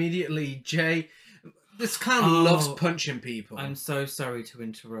 and immediately Jay... This clown loves punching people. I'm so sorry to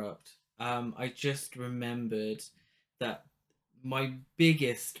interrupt. I just remembered that my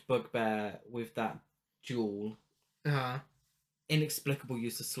biggest bugbear with that duel, inexplicable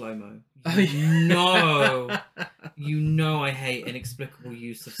use of slow-mo. You know I hate inexplicable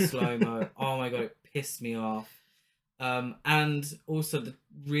use of slow-mo. Oh my god, it pissed me off. And also the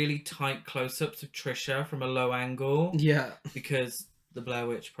really tight close-ups of Trisha from a low angle. Yeah. Because the Blair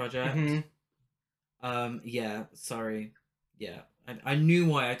Witch Project. Mm-hmm. Yeah, sorry. Yeah. I knew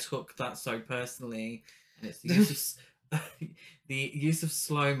why I took that so personally. And it's the use of, the use of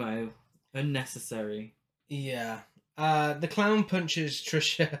slow-mo. Unnecessary. Yeah. The clown punches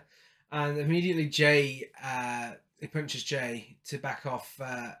Trisha, and immediately Jay, he punches Jay to back off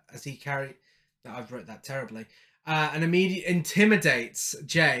as he carry... I've wrote that terribly. And immediately intimidates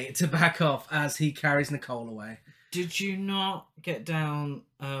Jay to back off as he carries Nicole away. Did you not get down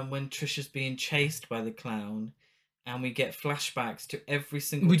when Trisha's being chased by the clown, and we get flashbacks to every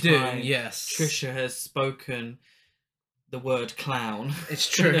single time yes. Trisha has spoken the word clown? It's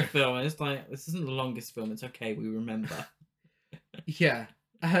true. In the film. And it's like, this isn't the longest film. It's okay. We remember. Yeah.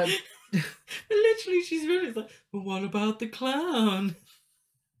 Literally, she's really like, but what about the clown?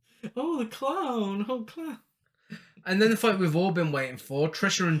 Oh, the clown. Oh, clown. And then the fight we've all been waiting for.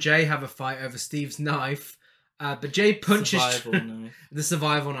 Trisha and Jay have a fight over Steve's knife. But Jay punches... the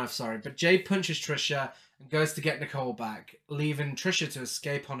survival knife, sorry. But Jay punches Trisha and goes to get Nicole back, leaving Trisha to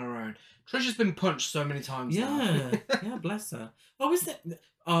escape on her own. Trisha's been punched so many times now. Yeah, bless her. What was that?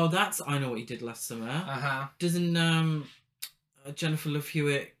 Oh, that's... I know what you did last summer. Uh-huh. Doesn't Jennifer Love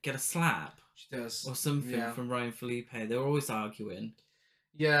Hewitt get a slap? She does. Or something from Ryan Felipe. They were always arguing.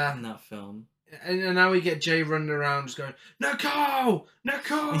 Yeah. In that film. And now we get Jay running around just going, Nicole!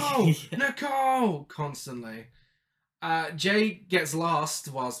 Nicole! Nicole! Constantly. Jay gets lost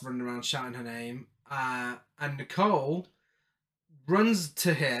whilst running around shouting her name. And Nicole runs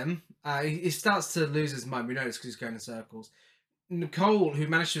to him. He starts to lose his mind. We notice because he's going in circles. Nicole, who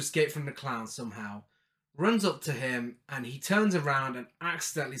managed to escape from the clown somehow, runs up to him and he turns around and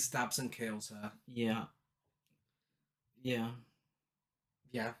accidentally stabs and kills her. Yeah. Yeah.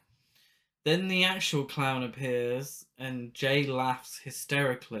 Yeah. Then the actual clown appears and Jay laughs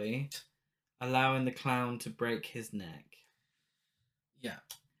hysterically, allowing the clown to break his neck. Yeah.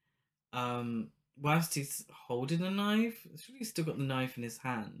 Whilst he's holding the knife, he's still got the knife in his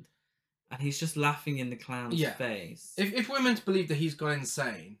hand. and he's just laughing in the clown's Yeah. face. If we're meant to believe that he's gone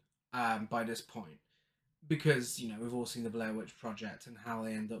insane by this point, because, you know, we've all seen the Blair Witch Project and how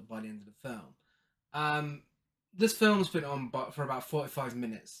they end up by the end of the film. This film's been on for about 45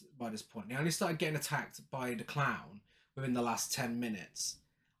 minutes by this point. He only started getting attacked by the clown within the last 10 minutes.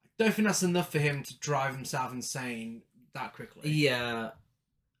 I don't think that's enough for him to drive himself insane that quickly. Yeah.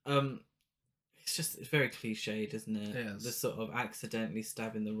 It's very cliched, isn't it? It is. The sort of accidentally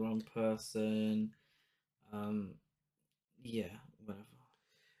stabbing the wrong person. Yeah, whatever.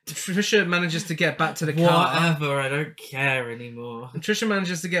 Trisha manages to get back to the car. Whatever, I don't care anymore. Trisha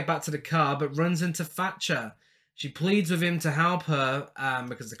manages to get back to the car, but runs into Thatcher. She pleads with him to help her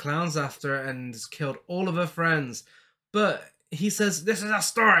because the clown's after her and has killed all of her friends. But he says, this is a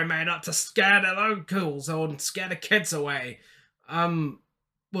story made up to scare the locals or scare the kids away.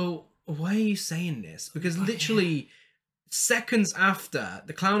 Well, why are you saying this? Because literally seconds after,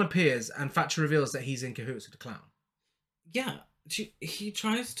 the clown appears and Thatcher reveals that he's in cahoots with the clown. Yeah, he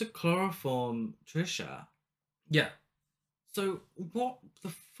tries to chloroform Trisha. Yeah. So what the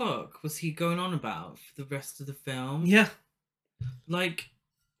fuck was he going on about for the rest of the film? Yeah. Like,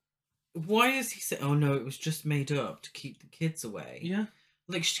 why is he saying, oh no, it was just made up to keep the kids away? Yeah.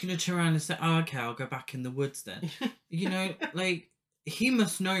 Like, she's going to turn around and say, oh, okay, I'll go back in the woods then. You know, like, he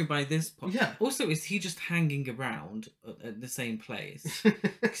must know by this point. Yeah. Also, is he just hanging around at the same place?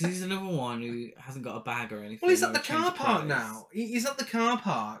 Because he's another one who hasn't got a bag or anything. Well, he's or at the a change car of park clothes. now. He's at the car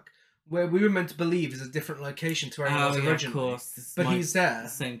park where we were meant to believe is a different location to where he was Oh, yeah, originally. of course. This But might- he's there. the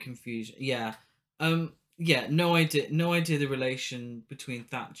same confusion. Yeah. Yeah, no idea the relation between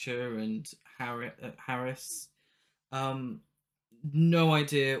Thatcher and Harris. No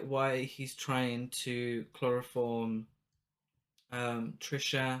idea why he's trying to chloroform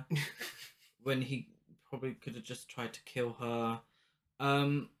Trisha when he probably could have just tried to kill her.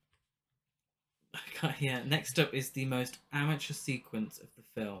 Yeah, next up is the most amateur sequence of the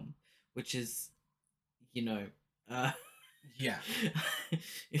film, which is, you know, Yeah.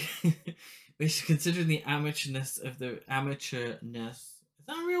 which, considering the amateurness, is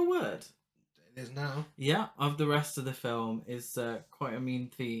that a real word? It is now. Yeah, of the rest of the film is quite a mean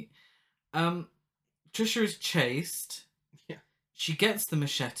feat. Trisha is chased. Yeah. She gets the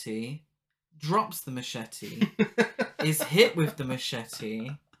machete, drops the machete, is hit with the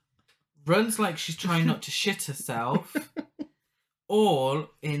machete, runs like she's trying not to shit herself, all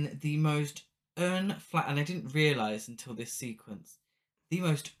in the most and I didn't realise until this sequence, the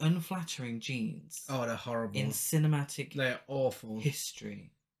most unflattering jeans Oh, they're horrible. in cinematic They're awful.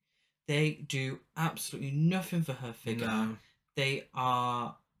 history. They do absolutely nothing for her figure. No. They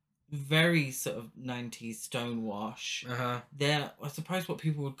are very sort of 90s stonewash. Uh-huh. They're, I suppose, what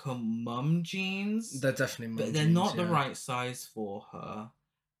people would call mum jeans. They're definitely But mum they're jeans, not the yeah. right size for her.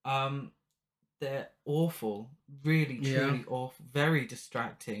 They're awful. Really, truly awful. Very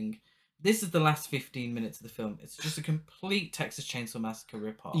distracting. This is the last 15 minutes of the film. It's just a complete Texas Chainsaw Massacre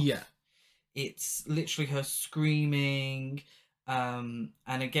ripoff. Yeah. It's literally her screaming. And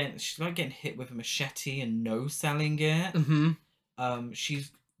again, she's like getting hit with a machete and no selling it. Mm-hmm.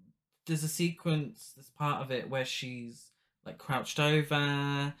 There's a sequence, there's part of it where she's like crouched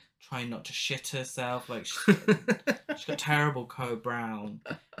over, trying not to shit herself. Like she's got terrible Code Brown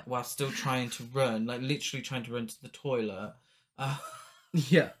while still trying to run, like literally trying to run to the toilet.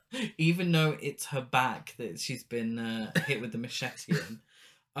 Yeah. Even though it's her back that she's been hit with the machete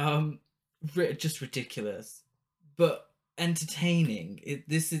in. Just ridiculous. But entertaining. If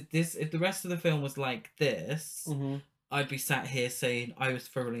the rest of the film was like this, Mm-hmm. I'd be sat here saying I was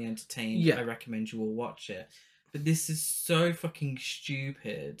thoroughly entertained. Yeah. I recommend you all watch it. But this is so fucking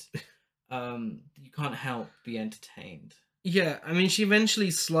stupid. You can't help be entertained. Yeah, I mean, she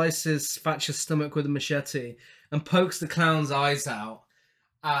eventually slices Thatcher's stomach with a machete and pokes the clown's eyes out.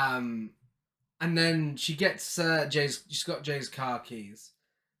 And then she gets she's got Jay's car keys.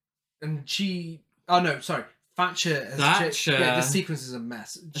 And Thatcher has Thatcher. yeah, the sequence is a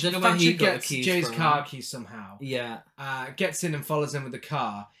mess. I don't know where he Thatcher got the gets keys Jay's from. car keys somehow. Yeah. Gets in and follows him with the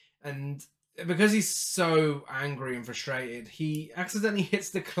car. And because he's so angry and frustrated, he accidentally hits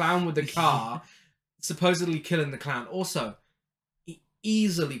the clown with the car, supposedly killing the clown. Also, he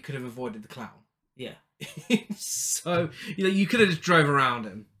easily could have avoided the clown. Yeah. So, you could have just drove around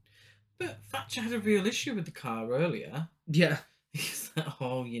him. But Thatcher had a real issue with the car earlier. Yeah. He's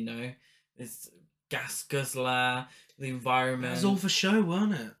like, this gas guzzler, the environment. It was all for show,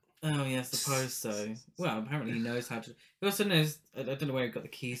 wasn't it? Oh, yeah, I suppose so. Well, apparently he knows how to. He also knows. I don't know where he got the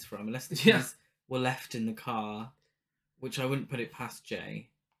keys from, unless the keys Yeah. were left in the car, which I wouldn't put it past Jay.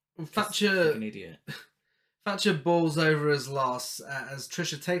 Just Thatcher like an idiot. Thatcher bawls over his loss as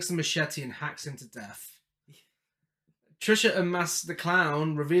Trisha takes a machete and hacks him to death. Trisha unmasks the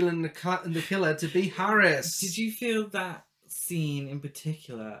clown, revealing the killer to be Harris. Did you feel that scene in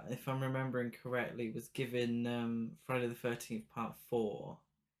particular, if I'm remembering correctly, was given Friday the 13th Part 4?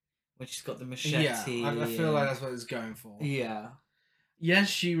 When she's got the machete. Yeah, I feel like that's what it's going for. Yeah. Yes,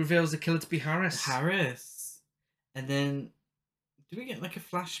 she reveals the killer to be Harris. Harris. And then, do we get like a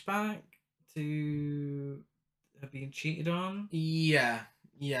flashback to her being cheated on? Yeah,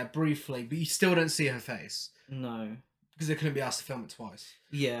 briefly, but you still don't see her face. No. Because they couldn't be asked to film it twice.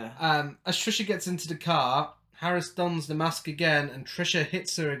 Yeah. As Trisha gets into the car, Harris dons the mask again, and Trisha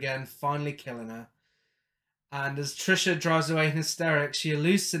hits her again, finally killing her. And as Trisha drives away in hysterics, she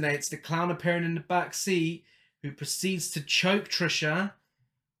hallucinates the clown appearing in the back seat, who proceeds to choke Trisha,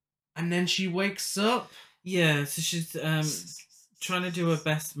 and then she wakes up. Yeah, so she's trying to do her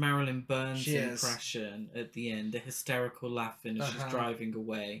best Marilyn Burns She is. impression at the end, the hysterical laughing as she's Uh-huh. driving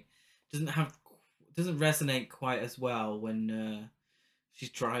away. Doesn't resonate quite as well when she's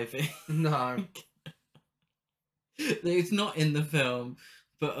driving. No. It's not in the film,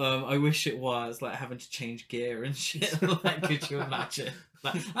 but I wish it was, like having to change gear and shit. Like, could you imagine?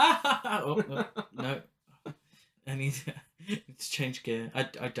 Like, no, I need to change gear.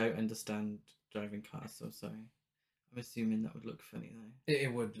 I don't understand driving cars, so sorry. I'm assuming that would look funny though.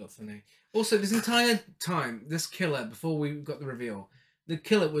 It would look funny. Also, this entire time, this killer, before we got the reveal, the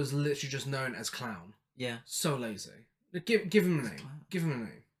killer was literally just known as Clown. Yeah, So lazy. Give him a name. Clown. Give him a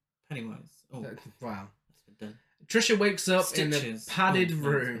name. Pennywise. Oh, Wow. that's been done. Trisha wakes up in a Stitches. padded Oh, no, it's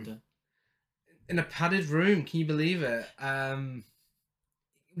been room. done. In a padded room. Can you believe it?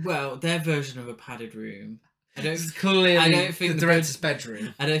 Well, their version of a padded room. This is clearly I don't think the the director's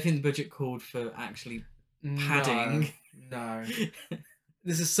bedroom. I don't think the budget called for actually padding. No.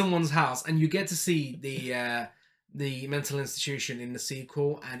 This is someone's house, and you get to see the mental institution in the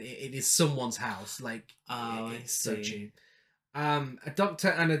sequel, and it is someone's house. Like, Oh, it's I so see. cheap. A doctor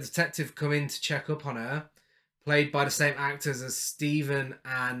and a detective come in to check up on her, played by the same actors as Stephen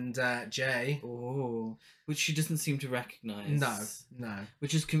and Jay. Oh, which she doesn't seem to recognise. No.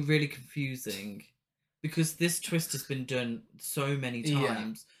 Which is really confusing, because this twist has been done so many Yeah.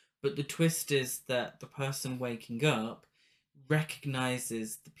 times, but the twist is that the person waking up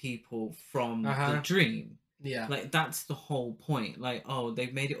recognises the people from Uh-huh. the dream. Yeah. Like, that's the whole point. Like, oh,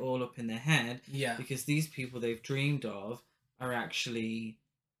 they've made it all up in their head Yeah. because these people they've dreamed of are actually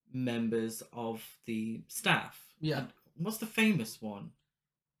members of the staff. Yeah. And what's the famous one?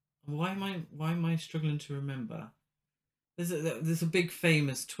 Why am I struggling to remember? There's a big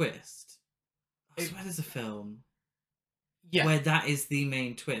famous twist. I swear there's a film Yeah. where that is the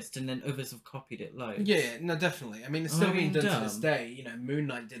main twist, and then others have copied it loads. Yeah, no, definitely. I mean, it's Am I still being being done to this dumb? day. You know, Moon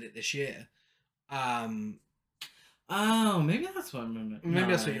Knight did it this year. Oh, maybe that's what I remember. Maybe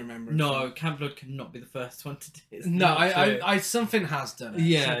that's what you remember it No, from. Camp Blood cannot be the first one to do it. It's No, not true. I something has done it.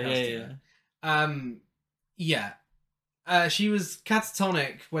 Yeah, Something has yeah, done yeah. it. She was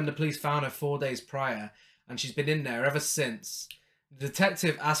catatonic when the police found her 4 days prior, and she's been in there ever since. The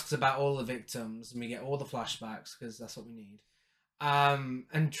detective asks about all the victims, and we get all the flashbacks because that's what we need. And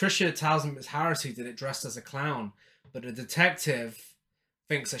Trisha tells him it's Harris who did it, dressed as a clown, but the detective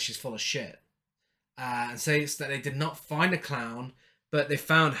thinks that she's full of shit, and says that they did not find a clown, but they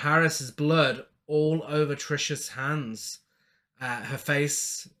found Harris's blood all over Trisha's hands, her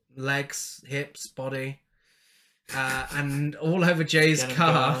face, legs, hips, body, and all over Jay's Get 'em,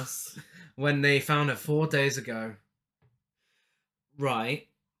 car girls. when they found her 4 days ago. Right.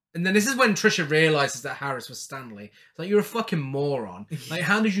 And then this is when Trisha realizes that Harris was Stanley. It's like, you're a fucking moron. Like,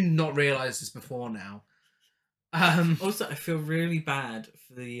 how did you not realize this before now? Also, I feel really bad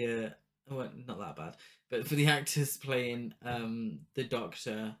for the well, not that bad, but for the actors playing the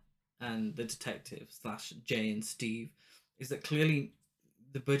Doctor and the detective / Jay and Steve, is that clearly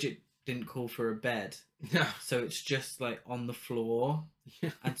the budget didn't call for a bed, Yeah. so it's just like on the floor,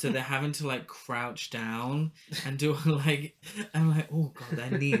 and so they're having to like crouch down and do like, I'm like, oh god, their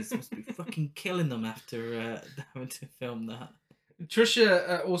knees must be fucking killing them after having to film that.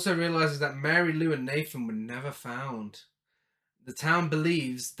 Trisha also realizes that Mary Lou and Nathan were never found. The town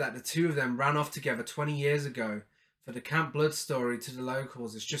believes that the two of them ran off together 20 years ago. For the Camp Blood story to the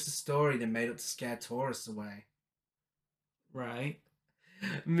locals, it's just a story they made up to scare tourists away. Right.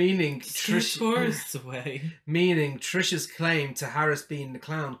 Meaning Scare tourists away. Meaning Trisha's claim to Harris being the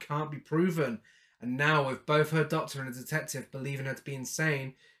clown can't be proven. And now, with both her doctor and a detective believing her to be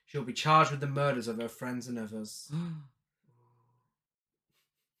insane, she'll be charged with the murders of her friends and others.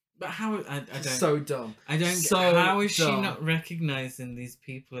 But how I don't So dumb. I don't So how is she dumb. not recognizing these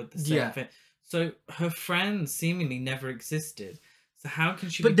people at the same Yeah. thing? So her friends seemingly never existed. So how can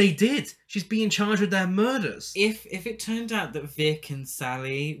she? But they did. She's being charged with their murders. If it turned out that Vic and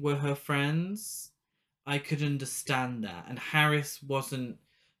Sally were her friends, I could understand that. And Harris wasn't,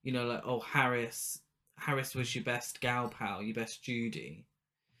 like, oh, Harris was your best gal pal, your best Judy.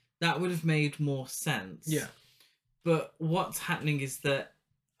 That would have made more sense. Yeah. But what's happening is that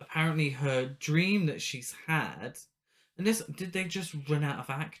apparently her dream that she's had, and did they just run out of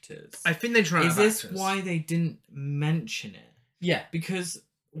actors? I think they tried. Is this why they didn't mention it? Yeah. Because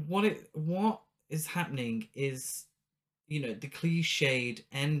what is happening is, the cliched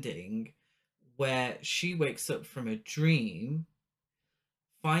ending where she wakes up from a dream,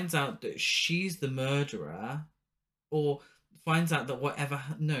 finds out that she's the murderer, or finds out that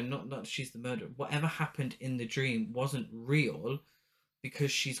not she's the murderer. Whatever happened in the dream wasn't real because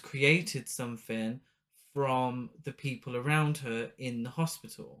she's created something from the people around her in the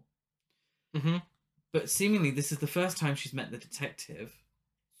hospital. Mm-hmm. But seemingly this is the first time she's met the detective,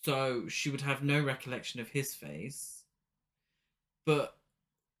 so she would have no recollection of his face. But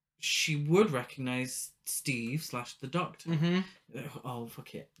she would recognise Steve / the doctor. Mm-hmm. Oh,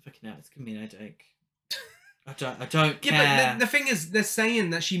 fuck it. Fucking hell, it's giving me an headache. I don't care. Yeah, but the thing is, they're saying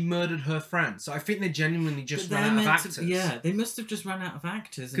that she murdered her friend, so I think they genuinely just ran out of actors. They must have just run out of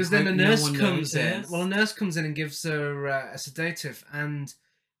actors. Because then a nurse comes in. Well, a nurse comes in and gives her a sedative, and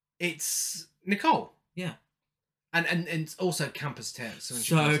it's Nicole. Yeah. And it's also camp as tits.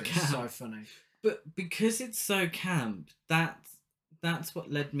 So camp. It's so funny. But because it's so camp, that's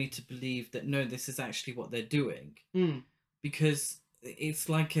what led me to believe that no, this is actually what they're doing. Mm. Because it's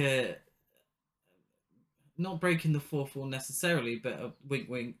like not breaking the fourth wall necessarily, but a wink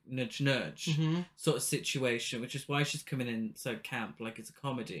wink nudge nudge sort of situation, which is why she's coming in so camp, like it's a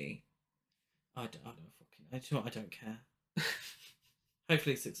comedy. I don't care.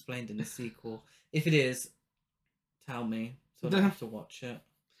 Hopefully it's explained in the sequel. If it is, tell me so I don't have to watch it.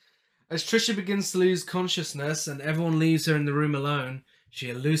 As Trisha begins to lose consciousness and everyone leaves her in the room alone, she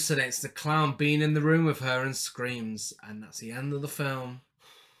hallucinates the clown being in the room with her and screams, and that's the end of the film.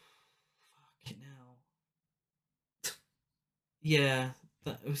 Fucking hell. Yeah,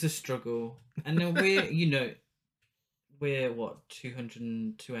 it was a struggle. And then we're what,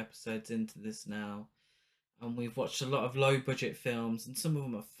 202 episodes into this now, and we've watched a lot of low budget films, and some of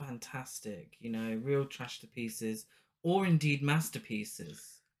them are fantastic, real trash to pieces, or indeed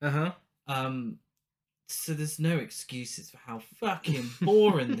masterpieces. So there's no excuses for how fucking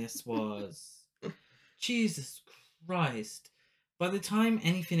boring this was. Jesus Christ. By the time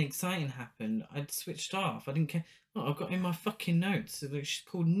anything exciting happened, I'd switched off. I didn't care. Oh, I've got in my fucking notes that she's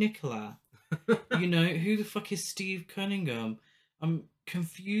called Nicola. Who the fuck is Steve Cunningham? I'm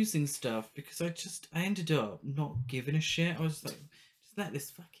confusing stuff because I ended up not giving a shit. I was like, just let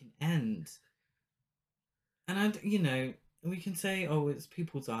this fucking end. And we can say, oh, it's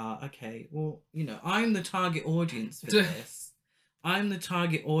people's art. Okay, well, I'm the target audience for this. I'm the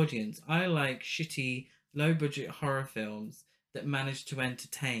target audience. I like shitty, low-budget horror films that manage to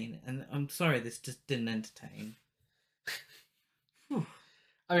entertain. And I'm sorry, this just didn't entertain.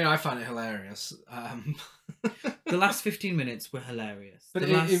 I mean, I find it hilarious. The last 15 minutes were hilarious. But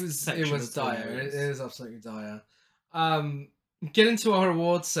it was dire. It is absolutely dire. Get into our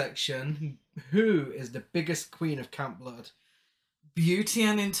awards section. Who is the biggest queen of Camp Blood? Beauty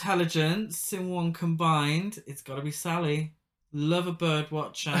and intelligence in one combined. It's got to be Sally. Love a bird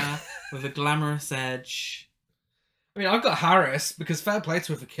watcher with a glamorous edge. I mean, I've got Harris because fair play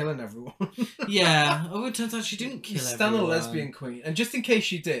to her for killing everyone. Yeah. Oh, it turns out she didn't kill everyone. Stand a lesbian queen. And just in case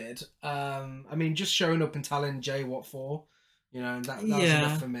she did, just showing up and telling Jay what for, that was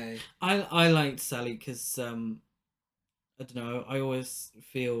enough for me. I liked Sally because, I don't know, I always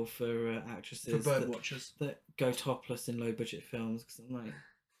feel for actresses. For bird watchers. That go topless in low budget films because I'm like,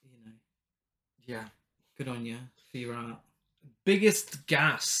 Yeah. Good on you for your art. Biggest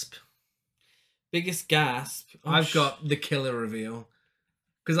gasp. Biggest gasp. Oh, I've got the killer reveal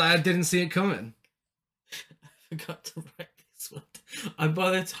because I didn't see it coming. I forgot to write this one. And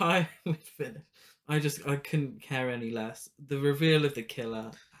by the time we finished, I couldn't care any less. The reveal of the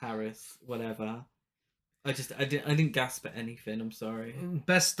killer, Harris, whatever. I didn't gasp at anything. I'm sorry.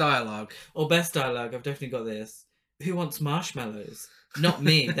 Best dialogue. Or best dialogue. I've definitely got this. Who wants marshmallows? Not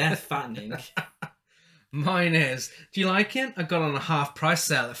me. They're fattening. Mine is. Do you like it? I got on a half price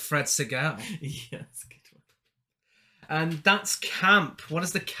sale at Fred Segal. Yeah, that's a good one. And that's camp. What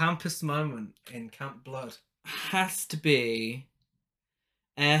is the campest moment in Camp Blood? Has to be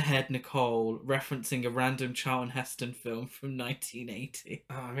Airhead Nicole referencing a random Charlton Heston film from 1980.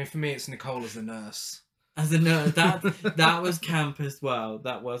 For me, it's Nicole as the nurse. As a no, that was camp as well.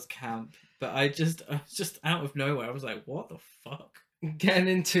 That was camp. But I was just out of nowhere. I was like, what the fuck? Getting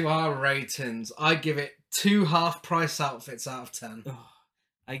into our ratings, I give it 2 half-price outfits out of 10. Oh,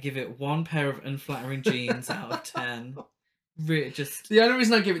 I give it 1 pair of unflattering jeans out of 10. Really, just The only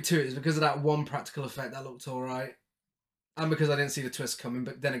reason I give it 2 is because of that one practical effect that looked alright. And because I didn't see the twist coming,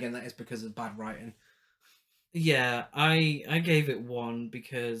 but then again, that is because of bad writing. yeah. I gave it 1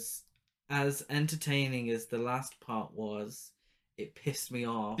 because as entertaining as the last part was, it pissed me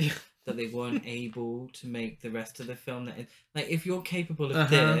off that they weren't able to make the rest of the film. Like, if you're capable of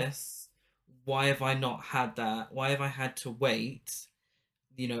this, why have I not had that? Why have I had to wait,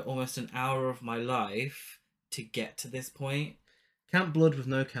 almost an hour of my life to get to this point? Camp Blood with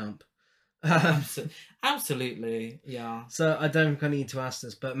no camp. Absolutely, yeah. So I don't think I need to ask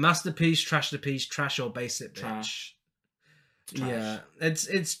this, but masterpiece, trashterpiece, trash or basic bitch? Trash. Yeah,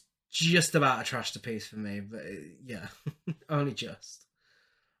 it's just about a trashterpiece for me, but yeah, only just.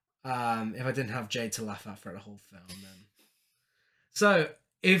 If I didn't have Jade to laugh at for the whole film, then. So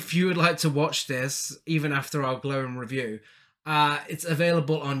if you would like to watch this, even after our glowing review, it's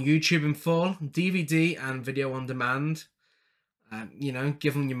available on YouTube in full, DVD and video on demand.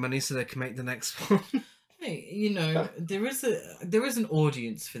 Give them your money so they can make the next one. Hey, there is an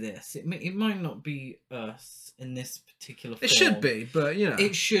audience for this. It might not be us in this particular film. It should be, but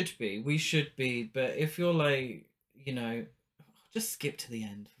It should be. We should be. But if you're like, just skip to the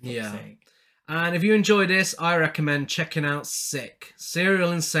end. For fuck's sake. And if you enjoy this, I recommend checking out Sick,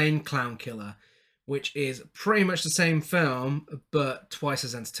 Serial Insane Clown Killer, which is pretty much the same film, but twice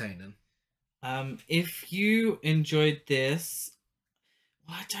as entertaining. If you enjoyed this,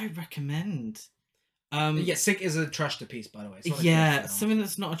 well, I don't recommend. Sick is a trashterpiece, by the way. It's not a good film. Something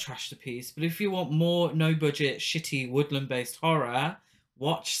that's not a trashterpiece. But if you want more no-budget, shitty, woodland-based horror,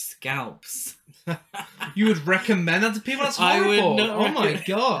 watch Scalps. You would recommend that to people? That's I horrible. would not Oh my recommend-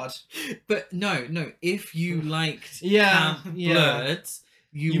 god. But no. If you liked Yeah, Camp yeah. Blood,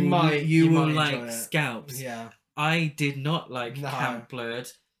 you will might enjoy like it. Scalps. Yeah. I did not like No. Camp Blood,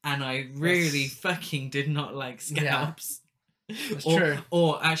 and I really That's- fucking did not like Scalps. That's true.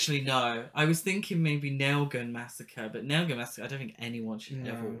 Or actually, no. I was thinking maybe Nail Gun Massacre, but Nail Gun Massacre, I don't think anyone should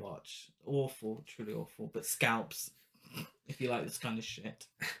No. ever watch. Awful, truly awful. But Scalps, if you like this kind of shit.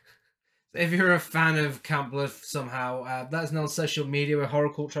 If you're a fan of Camp Blood somehow, let us know on social media. We're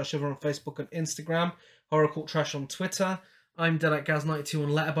Horror Cult Trash over on Facebook and Instagram. Horror Cult Trash on Twitter. I'm Dead at Gaz92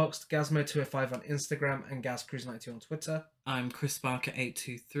 on Letterboxd, Gazmo205 on Instagram, and GazCruise92 on Twitter. I'm Chris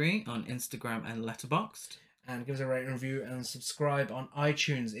Barker823 on Instagram and Letterboxd. And give us a rating, review, and subscribe on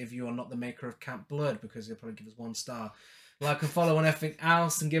iTunes if you are not the maker of Camp Blood, because you'll probably give us 1 star. Like and follow on everything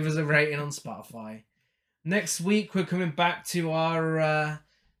else, and give us a rating on Spotify. Next week, we're coming back to our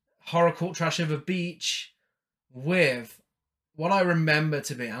Horror Cult Trash Over Beach with what I remember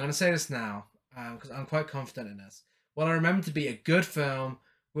to be, I'm going to say this now, because I'm quite confident in this, what I remember to be a good film.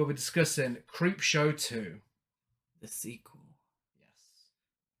 We'll be discussing Creepshow 2. The sequel.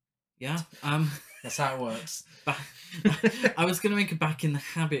 Yes. Yeah. That's how it works. I was going to make a Back in the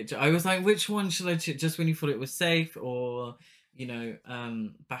Habit. I was like, which one should I choose? Just when you thought it was safe, or,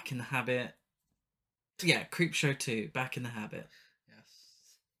 Back in the Habit. Yeah, Creepshow 2, Back in the Habit.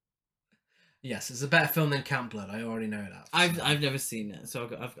 Yes, it's a better film than Camp Blood. I already know that. I've never seen it, so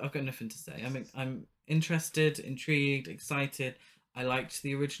I've got nothing to say. I'm interested, intrigued, excited. I liked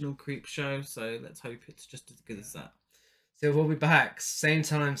the original Creepshow, so let's hope it's just as good as that. So we'll be back, same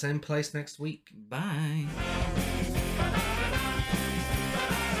time, same place next week. Bye.